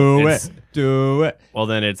 Well, Do it's- it. Do it. Well,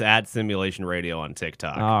 then it's at Simulation Radio on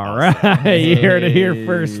TikTok. All also. right, you heard it here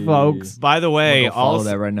first, folks. By the way, Go follow also,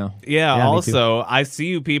 that right now. Yeah, Yeah, me also, I see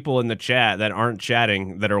you people in the chat that aren't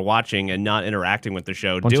chatting, that are watching and not interacting with the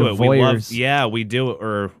show. Bunch do of it. We love, voyeurs. yeah, we do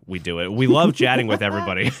it. We love chatting with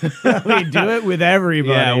everybody. We do it with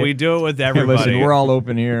everybody. Yeah, we do it with Hey, everybody. listen, we're all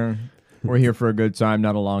open here. We're here for a good time,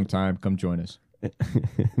 not a long time. Come join us.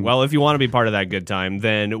 Well, if you want to be part of that good time,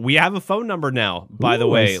 then we have a phone number now, by the Ooh,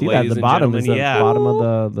 I way, see that. ladies The and bottom gentlemen. is the Yeah. bottom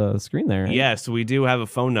of the screen there. Right? Yes, we do have a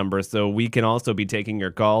phone number, so we can also be taking your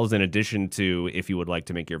calls in addition to if you would like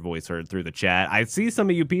to make your voice heard through the chat. I see some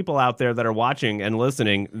of you people out there that are watching and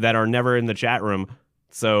listening that are never in the chat room,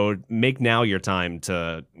 so make now your time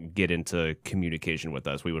to get into communication with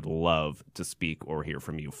us. We would love to speak or hear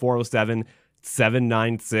from you.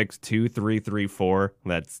 407-796-2334.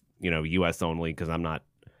 That's, US only because I'm not.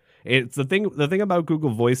 It's the thing about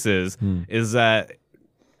Google Voices is that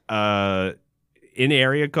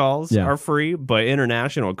in-area calls Yeah. are free, but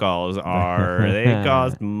international calls they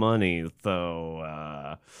cost money.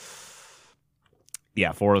 So,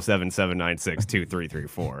 yeah,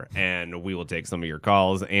 407-796-2334. And we will take some of your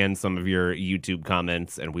calls and some of your YouTube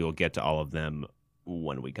comments, and we will get to all of them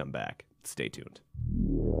when we come back. Stay tuned.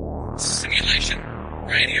 Simulation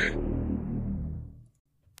radio.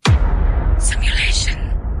 Simulation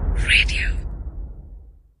radio.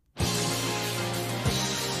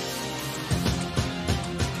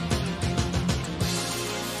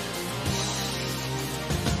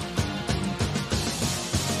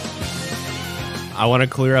 I want to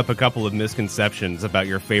clear up a couple of misconceptions about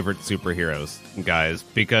your favorite superheroes, guys,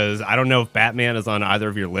 because I don't know if Batman is on either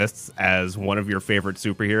of your lists as one of your favorite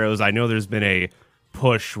superheroes. I know there's been a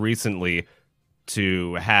push recently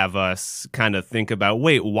to have us kind of think about,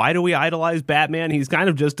 wait, why do we idolize Batman? He's kind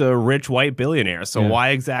of just a rich white billionaire. So why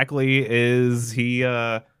exactly is he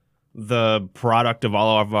the product of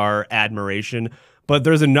all of our admiration? But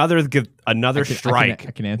there's another strike.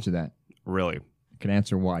 I can answer that. Really? Can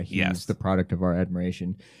answer why he's Yes. the product of our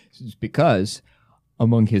admiration. It's because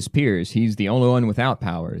among his peers, he's the only one without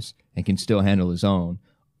powers and can still handle his own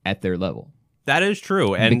at their level. That is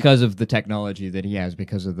true. And because of the technology that he has,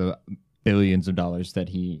 because of the billions of dollars that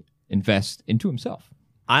he invests into himself.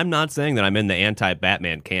 I'm not saying that I'm in the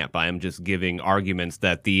anti-Batman camp. I am just giving arguments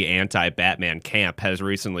that the anti-Batman camp has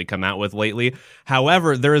recently come out with lately.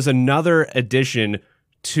 However, there is another addition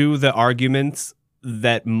to the arguments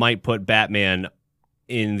that might put Batman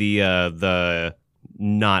in the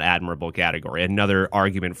not admirable category. Another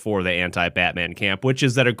argument for the anti-Batman camp, which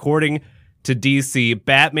is that according to DC,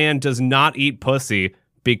 Batman does not eat pussy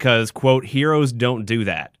because, quote, heroes don't do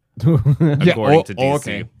that. According to DC.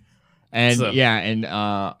 Okay. And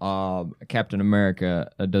So- Captain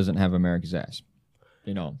America doesn't have America's ass.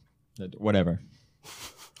 Whatever.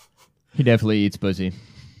 He definitely eats pussy.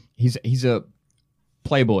 He's a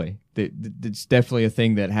playboy. That's definitely a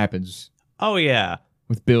thing that happens Oh, yeah.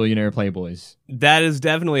 with billionaire playboys. That is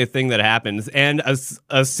definitely a thing that happens. And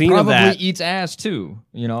a scene Probably of that... eats ass too.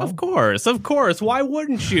 Of course. Why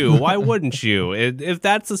wouldn't you? Why wouldn't you? If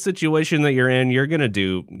that's the situation that you're in, you're gonna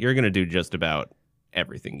do just about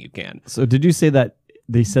everything you can. So did you say that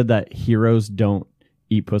they said that heroes don't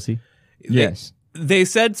eat pussy? Yes. They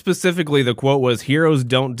said specifically, the quote was, heroes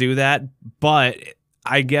don't do that, but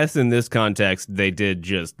I guess in this context, they did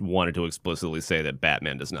just wanted to explicitly say that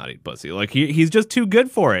Batman does not eat pussy. Like, he's just too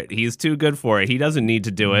good for it. He's too good for it. He doesn't need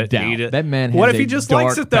to do it. Doubt. That man has What if a he just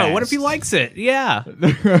likes dark it, though? What if he past. likes it? Yeah.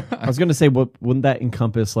 I was gonna say, wouldn't that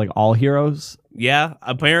encompass like all heroes? Yeah,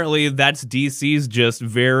 apparently that's DC's just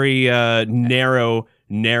very narrow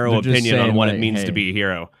They're just opinion on saying, what like, it means hey. to be a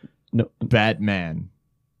hero. No, Batman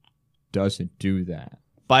doesn't do that.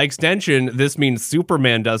 By extension, this means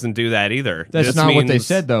Superman doesn't do that either. That's This not what they means-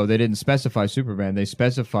 said, though. They didn't specify Superman. They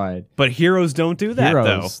specified But heroes don't do that,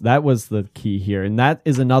 heroes. That was the key here, and that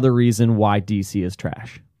is another reason why DC is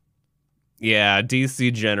trash. though. Yeah,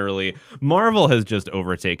 DC generally. Marvel has just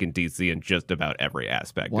overtaken DC in just about every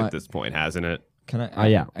aspect What? at this point, hasn't it? Can I?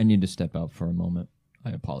 Yeah. I need to step out for a moment. I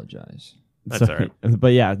apologize. That's all right.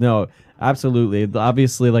 But yeah, no, absolutely.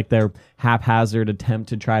 Obviously, like their haphazard attempt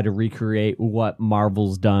to try to recreate what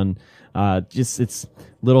Marvel's done, it's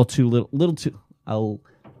too little,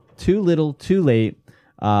 too late.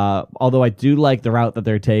 Although I do like the route that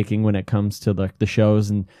they're taking when it comes to the shows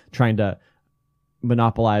and trying to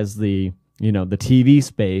monopolize the TV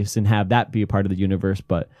space and have that be a part of the universe.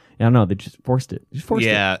 But I don't know, they just forced it.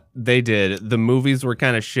 Yeah, they did. The movies were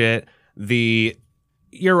kind of shit.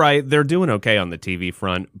 You're right, they're doing okay on the TV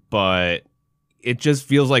front, but it just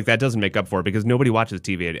feels like that doesn't make up for it because nobody watches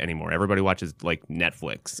TV anymore. Everybody watches like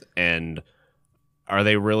Netflix, and are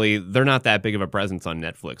they really? They're not that big of a presence on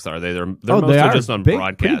Netflix, are they? They're mostly just on big,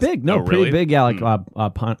 broadcast. Pretty big, no, Oh, pretty really? big. Yeah, like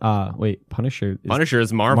Punisher. Punisher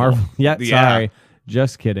is Marvel. Yeah, Yeah. sorry,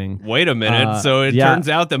 just kidding. Wait a minute. So it yeah. turns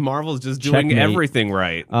out that Marvel's just doing Checkmate. everything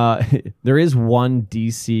right. There is one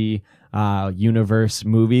DC universe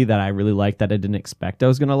movie that I really like that I didn't expect I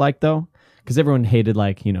was gonna like though, because everyone hated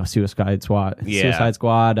Suicide Squad,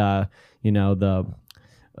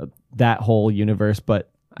 that whole universe.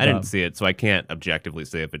 But I didn't see it, so I can't objectively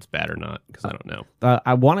say if it's bad or not because I don't know. I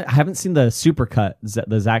haven't seen the supercut,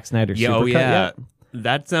 the Zack Snyder supercut yet.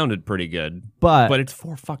 That sounded pretty good, But it's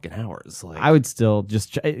 4 fucking hours. Like, I would still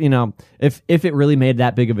just, if it really made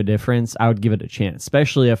that big of a difference, I would give it a chance,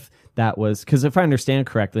 especially if that was because if I understand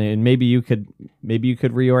correctly, and maybe you could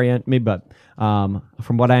reorient me, but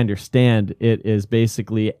from what I understand, it is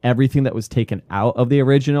basically everything that was taken out of the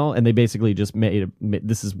original, and they basically just made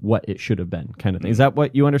this is what it should have been, kind of thing. Is that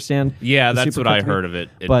what you understand? Yeah, The that's what Supercut I to me? heard of it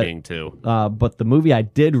being too. But the movie I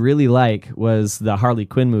did really like was the Harley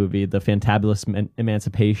Quinn movie, The Fantabulous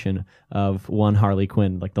Emancipation of One Harley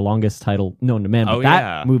Quinn, like the longest title known to man. But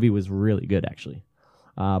that movie was really good, actually.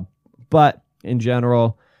 But in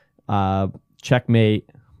general, checkmate,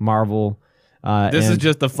 Marvel. This is and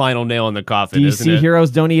just the final nail in the coffin, isn't DC it?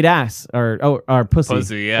 heroes don't eat ass or pussy.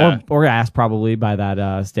 Pussy, yeah. Or ass, probably, by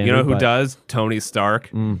that standard. You know who but- does? Tony Stark.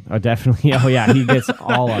 Oh, definitely. Oh, yeah, he gets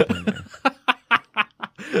all up in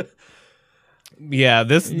there. Yeah, He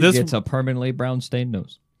this gets a permanently brown stained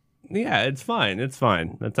nose. Yeah, it's fine. It's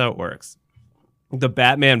fine. That's how it works. The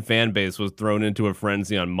Batman fan base was thrown into a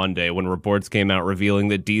frenzy on Monday when reports came out revealing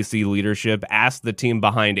that DC leadership asked the team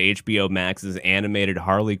behind HBO Max's animated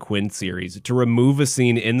Harley Quinn series to remove a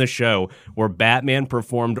scene in the show where Batman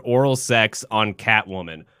performed oral sex on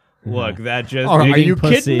Catwoman. Look, that just... Are Eating you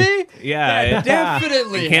pussy. kidding me? Yeah, it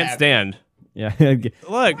Definitely it can't happened. stand. Yeah.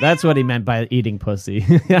 Look, That's what he meant by eating pussy.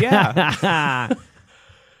 yeah.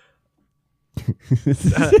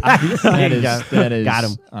 That is Got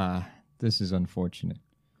him. This is unfortunate.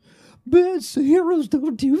 But heroes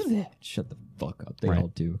don't do that. Shut the fuck up. They Right. all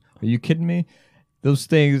do. Are you kidding me? Those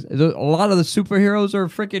things. A lot of the superheroes are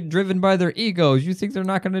freaking driven by their egos. You think they're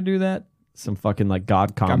not going to do that? Some fucking like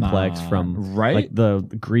god complex on, from right? like the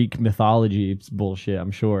Greek mythology bullshit,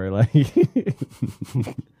 I'm sure. Like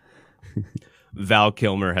Val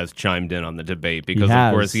Kilmer has chimed in on the debate because, He of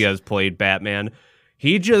has. course, he has played Batman.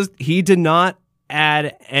 He did not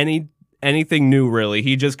add anything new, really.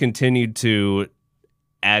 He just continued to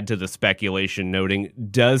add to the speculation, noting,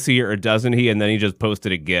 does he or doesn't he? And then he just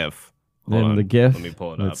posted a GIF. Hold then on. the GIF. Let me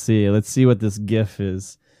pull it Let's up. see. Let's see what this GIF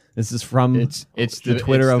is. This is from It's the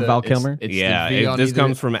Twitter it's of the- Val it's- Kilmer. it's the Yeah, V on this either-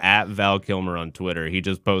 comes from @Val Kilmer on Twitter. He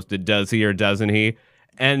just posted, does he or doesn't he?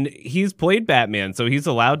 And he's played Batman, so he's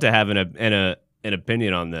allowed to have an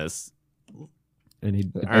opinion on this. And he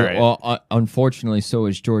All right. Well, unfortunately, so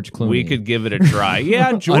is George Clooney. We could give it a try.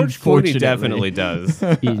 Yeah, George Clooney Unfortunately. definitely does.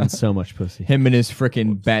 eating so much pussy. him in his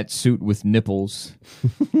freaking bat suit with nipples.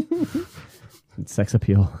 Sex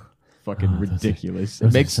appeal. Fucking those are- ridiculous. those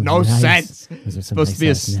It are makes some no nice- sense. those are some It's supposed to be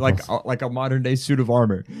nice-ass like a modern day suit of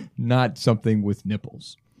armor, not something with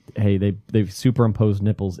nipples. Hey, they've superimposed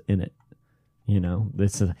nipples in it. You know,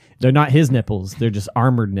 they're not his nipples. They're just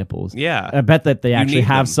armored nipples. Yeah. I bet that they actually need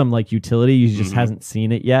have them. some like utility. You just hasn't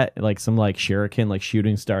seen it yet. Like some like shuriken, like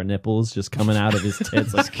shooting star nipples just coming out of his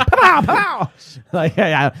tits. Like pow pow. Like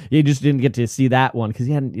yeah, you just didn't get to see that one because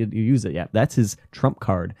he hadn't used it yet. That's his trump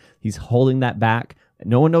card. He's holding that back.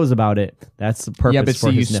 No one knows about it. That's the purpose. Yeah, but for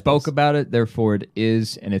see, you his nipples. spoke about it, therefore it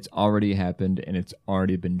is, and it's already happened, and it's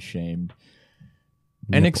already been shamed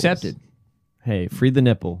and Nipples. accepted. Hey, free the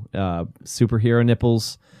nipple. Superhero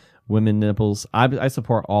nipples, women nipples. I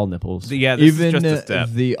support all nipples. Yeah, this Even is just a step.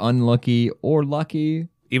 the unlucky or lucky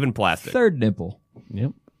Even plastic. third nipple.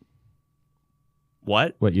 Yep.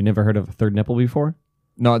 What? What, you never heard of a third nipple before?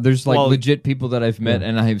 No, there's like Well- legit people that I've met Yeah.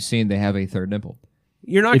 and I have seen they have a third nipple.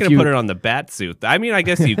 You're not If going to you- put it on the bat suit. I mean, I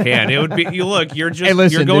guess you can. It would be. You look. You're just. Hey,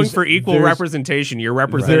 listen, you're going there's- for equal there's- representation. You're There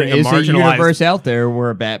representing a is a marginalized. universe out there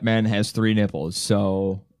where Batman has 3 nipples,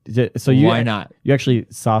 so So you why not? You actually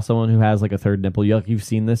saw someone who has like a third nipple. You've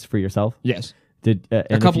seen this for yourself? Yes, Did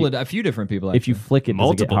a few different people. If you actually. flick it, does it get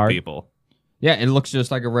multiple hard? people. Yeah, it looks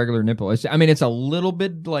just like a regular nipple. It's a little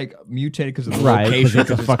bit like mutated because of the Right, 'cause location. it's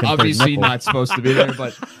a 'cause it's fucking third obviously nipple. not supposed to be there,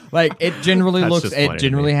 but like it generally That's looks. just funny It to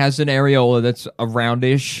generally me. has an areola that's a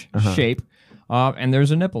roundish shape, and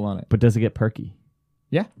there's a nipple on it. But does it get perky?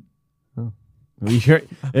 Yeah, We sure.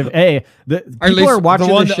 If hey, the Or at people least are watching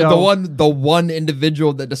the one, the show. the one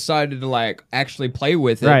individual that decided to like actually play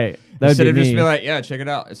with it, Right, that would Instead be of just me. be like, yeah, check it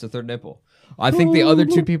out, it's a third nipple. I think the other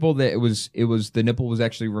 2 people that it was the nipple was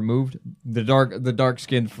actually removed. The dark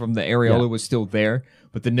skin from the areola Yeah. was still there,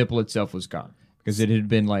 but the nipple itself was gone because it had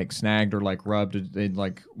been like snagged or like rubbed. It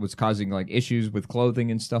like was causing like issues with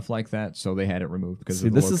clothing and stuff like that, so they had it removed because See,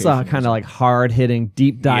 of the this is location. kind of like hard hitting,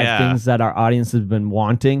 deep dive Yeah. things that our audience has been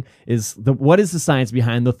wanting. Is what is the science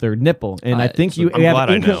behind the third nipple? And I think so you I'm we have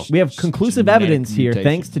glad I know. we have conclusive genetic evidence here, mutation.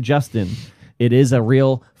 thanks to Justin. It is a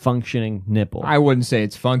real functioning nipple. I wouldn't say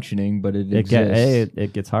it's functioning, but it exists.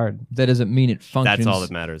 It gets hard. That doesn't mean it functions. That's all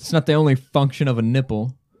that matters. It's not the only function of a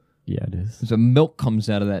nipple. Yeah, it is. So milk comes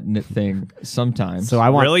out of that thing sometimes. So I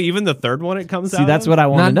want Really? Even the third one it comes out see. That's of? what I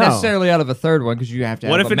want not to know. necessarily out of a third one because you have to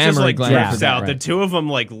What have if a it just mammary like gland drips for that. out? The two of them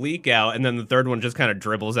like leak out, and then the third one just kind of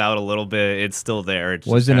dribbles out a little bit. It's still there. It's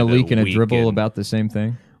just Wasn't a kinda leak and a weak dribble and- about the same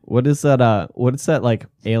thing? What is that? What is that like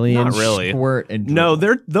alien? Not really. Squirt and No,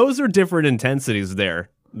 dribble. those are different intensities there.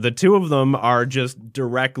 The two of them are just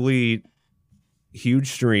directly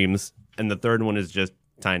huge streams, and the third one is just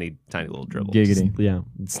tiny little dribbles. Giggity. Yeah,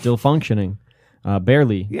 it's still functioning,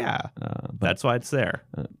 barely. Yeah, that's why it's there.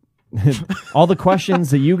 All the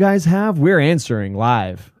questions that you guys have, we're answering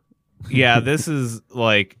live. Yeah, this is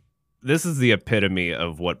the epitome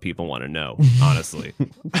of what people want to know, honestly.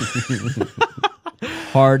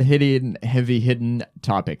 Hard hitting, heavy hitting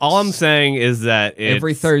topics. All I'm saying is that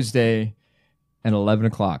every it's- Thursday at 11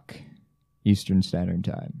 o'clock Eastern Standard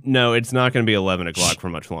Time. No, it's not going to be 11 o'clock for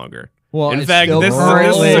much longer. Well, In it's fact, still this is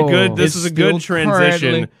currently- a good it's transition.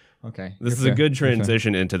 still currently- Okay. This is you're a fair, good you're fair.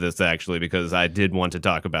 transition into this, actually, because I did want to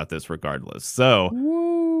talk about this regardless. So,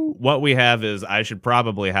 what we have is I should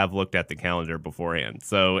probably have looked at the calendar beforehand.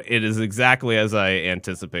 So, it is exactly as I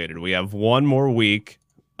anticipated. We have one more week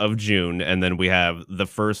of June, and then we have the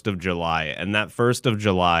 1st of July. And that 1st of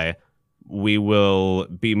July, we will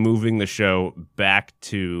be moving the show back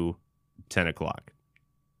to 10 o'clock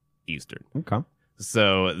Eastern. Okay.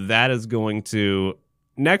 So that is going to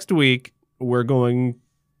next week. We're going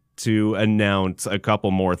to announce a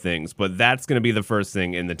couple more things, but that's going to be the first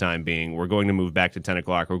thing in the time being. We're going to move back to 10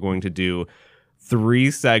 o'clock. We're going to do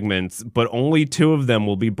 3 segments, but only 2 of them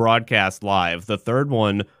will be broadcast live. The third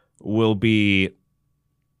one will be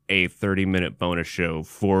a 30-minute bonus show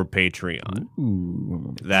for Patreon.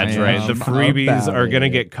 Ooh. That's I right. The am freebies about are going to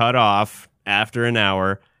it. get cut off after an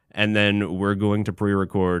hour, and then we're going to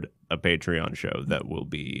pre-record a Patreon show that will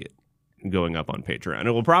be going up on Patreon.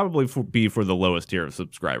 It will probably be for the lowest tier of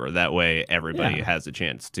subscriber. That way, everybody Yeah. has a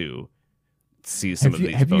chance to see some of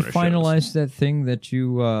these Have you bonus finalized shows. that thing that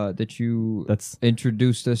you That's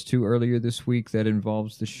introduced us to earlier this week that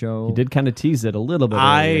involves the show? you did kind of tease it a little bit.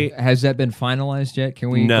 earlier. Has that been finalized yet?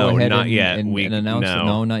 Can we No, go ahead not and, yet. and, We- and announce it? no.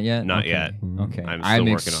 No, not yet. Not Okay. yet. Okay, I'm still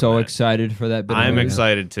working on so that. excited for that bit. of I'm news.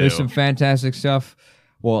 excited too. There's some fantastic stuff.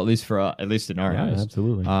 Well, at least in our Yeah, eyes.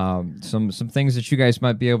 absolutely. Some things that you guys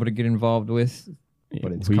might be able to get involved with.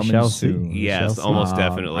 But it's we coming shall soon. see. We Yes, shall see. almost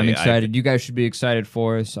definitely. I'm excited. You guys should be excited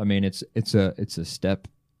for us. I mean, it's a step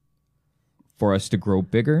for us to grow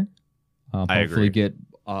bigger. I Hopefully, agree. get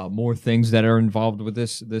more things that are involved with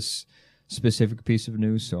this specific piece of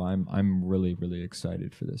news. So I'm really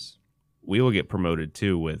excited for this. We will get promoted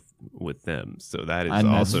too with them. So that is And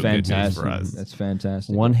that's also good news fantastic. for us. That's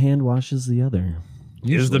fantastic. One hand washes the other.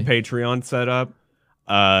 Is the Usually. Patreon set up?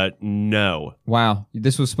 No. Wow,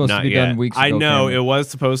 this was supposed Not to be yet. done weeks ago. I know Cameron. it was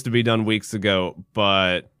supposed to be done weeks ago,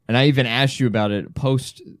 but And I even asked you about it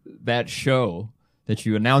post that show that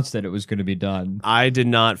you announced that it was going to be done. I did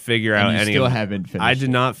not figure out And you any still of haven't finished. I did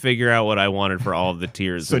not figure out what I wanted for all of the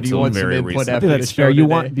tiers So do you until want some very input recently. I after think the that's fair. show You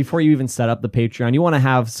today? want before you even set up the Patreon, you want to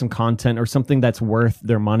have some content or something that's worth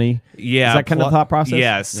their money. Yeah, Is that kind of the thought process?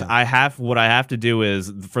 Yes, Yeah. What I have to do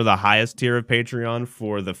is for the highest tier of Patreon,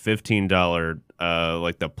 for the $15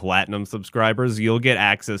 like the platinum subscribers, you'll get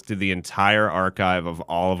access to the entire archive of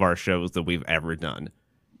all of our shows that we've ever done.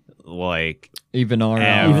 Like Even our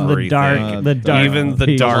Even the dark- uh, the dark- even the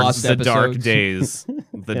the dark lost the dark episodes. days.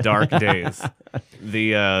 The dark days.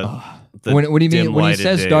 The when do you mean when he dim-lighted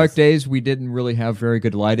says days. dark days? We didn't really have very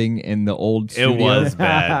good lighting in the old It studio. was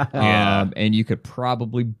bad. Yeah. And you could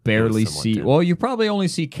probably barely somewhat see. dim. Well, you probably only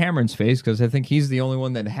see Cameron's face because I think he's the only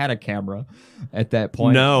one that had a camera at that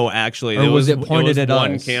point. No, actually, Or was it pointed at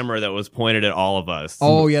one us? camera that was pointed at all of us.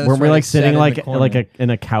 Oh yeah, that's Weren't we right, like it sat sitting in like the corner. in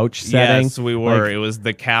a couch setting? Yes, we were. Like, It was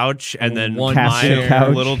the couch and then One my casting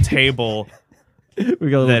couch. little table. we got a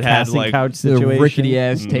little that had, casting like, couch the situation. rickety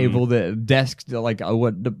ass table, the desk, like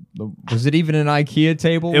what? Was it even an IKEA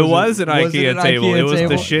table? It was an was it IKEA an table. IKEA It was table?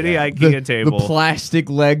 the shitty IKEA the table. plastic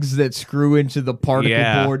legs that screw into the particle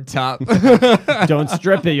Yeah. board top. Don't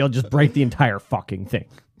strip it; you'll just break the entire fucking thing.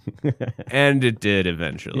 And it did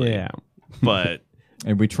eventually. Yeah. But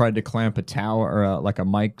And we tried to clamp a tower or like a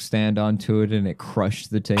mic stand onto it, and it crushed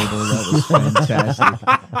the table. That was fantastic.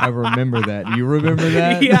 I remember that. You remember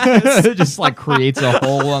that? Yes. It just like creates a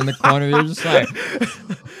hole on the corner. You're just like,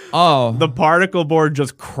 oh. the particle board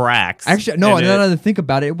just cracks. Actually, no. And Now that I think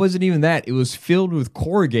about it, it wasn't even that. It was filled with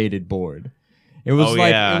corrugated board. It was Oh, like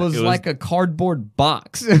yeah. it was It was- like a cardboard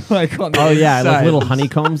box, like on the Oh yeah, inside. like little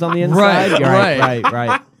honeycombs on the inside. Right, You're right. right,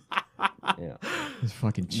 right. It's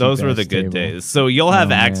fucking cheap Those were the ass good table. days. So you'll have Oh,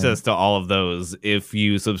 man. access to all of those if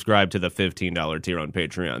you subscribe to the $15 tier on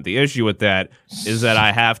Patreon. The issue with that is that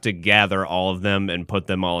I have to gather all of them and put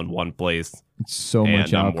them all in one place. So And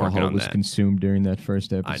much I'm working alcohol on was that. consumed during that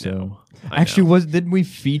first episode. know. Actually, didn't we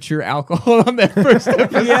feature alcohol on that first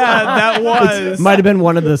episode? Yeah, that was. Might have been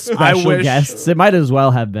one of the special wish- guests. It might as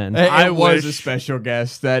well have been. I was a wish- special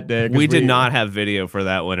guest that day. 'cause We did not have video for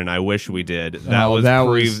that one, and I wish we did. That Oh, was that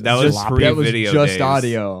pre was that was just- pre that was video just days.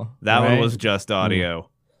 audio. That one right? was just audio.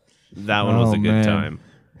 That one was Oh, a good man. time.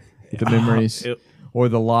 the memories It- or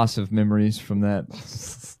the loss of memories from that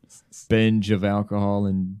binge of alcohol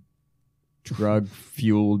and drug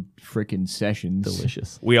fueled freaking sessions.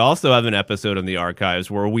 Delicious. we also have an episode in the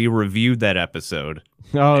archives where we reviewed that episode.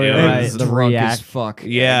 Oh, It right. was The Drunk as react. fuck.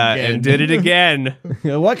 Yeah, Again. and did it again.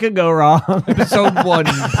 What could go wrong? Episode 1,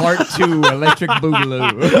 Part 2, Electric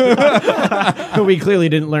Boogaloo. We clearly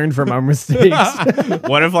didn't learn from our mistakes.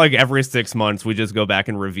 What if, like, every 6 months we just go back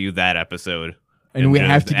and review that episode? And we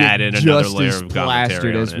just have to add get in another just layer as of commentary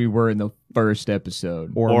plastered on as it. we were in the first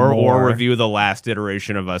episode. or more. review the last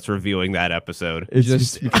iteration of us reviewing that episode. It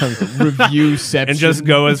just just becomes review section. And just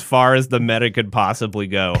go as far as the meta could possibly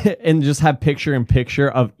go. and just have picture in picture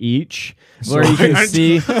of each, where So- you can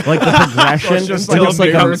see like the progression. just like like it's a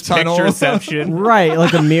like mirror a tunnel. pictureception. right,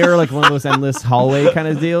 like a mirror, like one of those endless hallway kind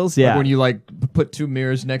of deals. Like Yeah, when you like put two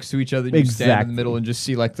mirrors next to each other, you stand in Exactly. the middle and just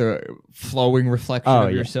see like the flowing reflection Oh,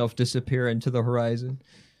 of yeah. yourself disappear into the horizon.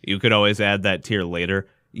 You could always add that tier later.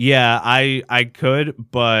 Yeah, I could,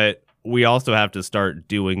 but we also have to start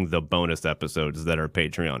doing the bonus episodes that are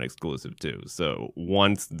Patreon exclusive too. So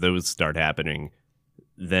once those start happening,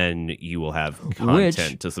 then you will have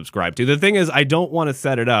content to subscribe to. The thing is, I don't want to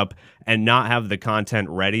set it up and not have the content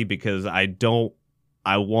ready because I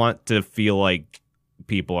want to feel like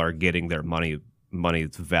people are getting their money's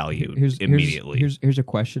value immediately. Here's a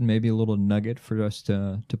question, maybe a little nugget for us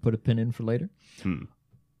to put a pin in for later.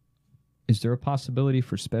 Is there a possibility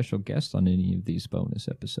for special guests on any of these bonus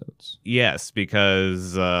episodes? Yes,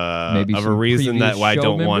 because Maybe of a some reason that previous I show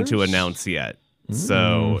don't want to members? announce yet.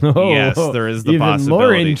 So Oh, yes, there is the even more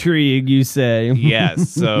possibility. intrigue. You say? Yes,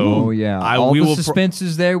 so Oh yeah, I, all we the will suspense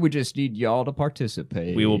is there. We just need y'all to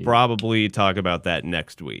participate. we will probably talk about that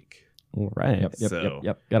next week. All right. Yep, So-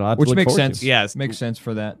 Yep. Got a lot to which look makes forward sense. to. Yes. makes sense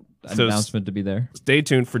for that So announcement to be there. Stay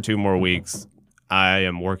tuned for 2 more weeks. I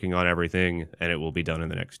am working on everything, and it will be done in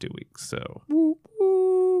the next 2 weeks. So,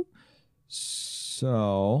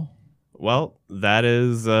 So well, that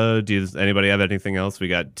is. Does anybody have anything else? We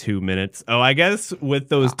got 2 minutes. Oh, I guess with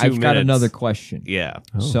those 2 I've minutes, got another question. Yeah.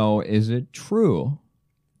 So is it true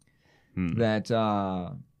Hmm. that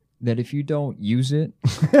that if you don't use it,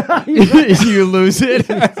 you lose it?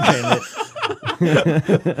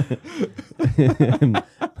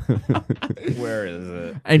 Where is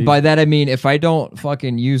it? And by that I mean if I don't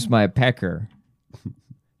fucking use my pecker,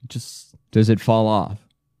 Just does it fall off?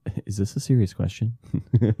 is this a serious question?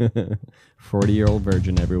 40-year-old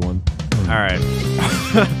virgin, everyone. All right.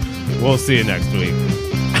 We'll see you next week.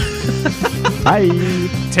 Hi.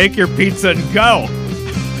 Take your pizza and go.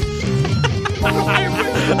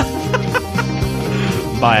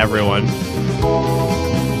 Bye, everyone.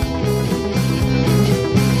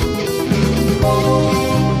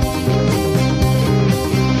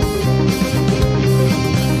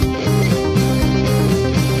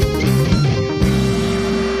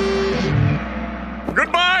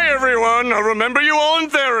 Goodbye, everyone. I'll remember you all in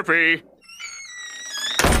therapy.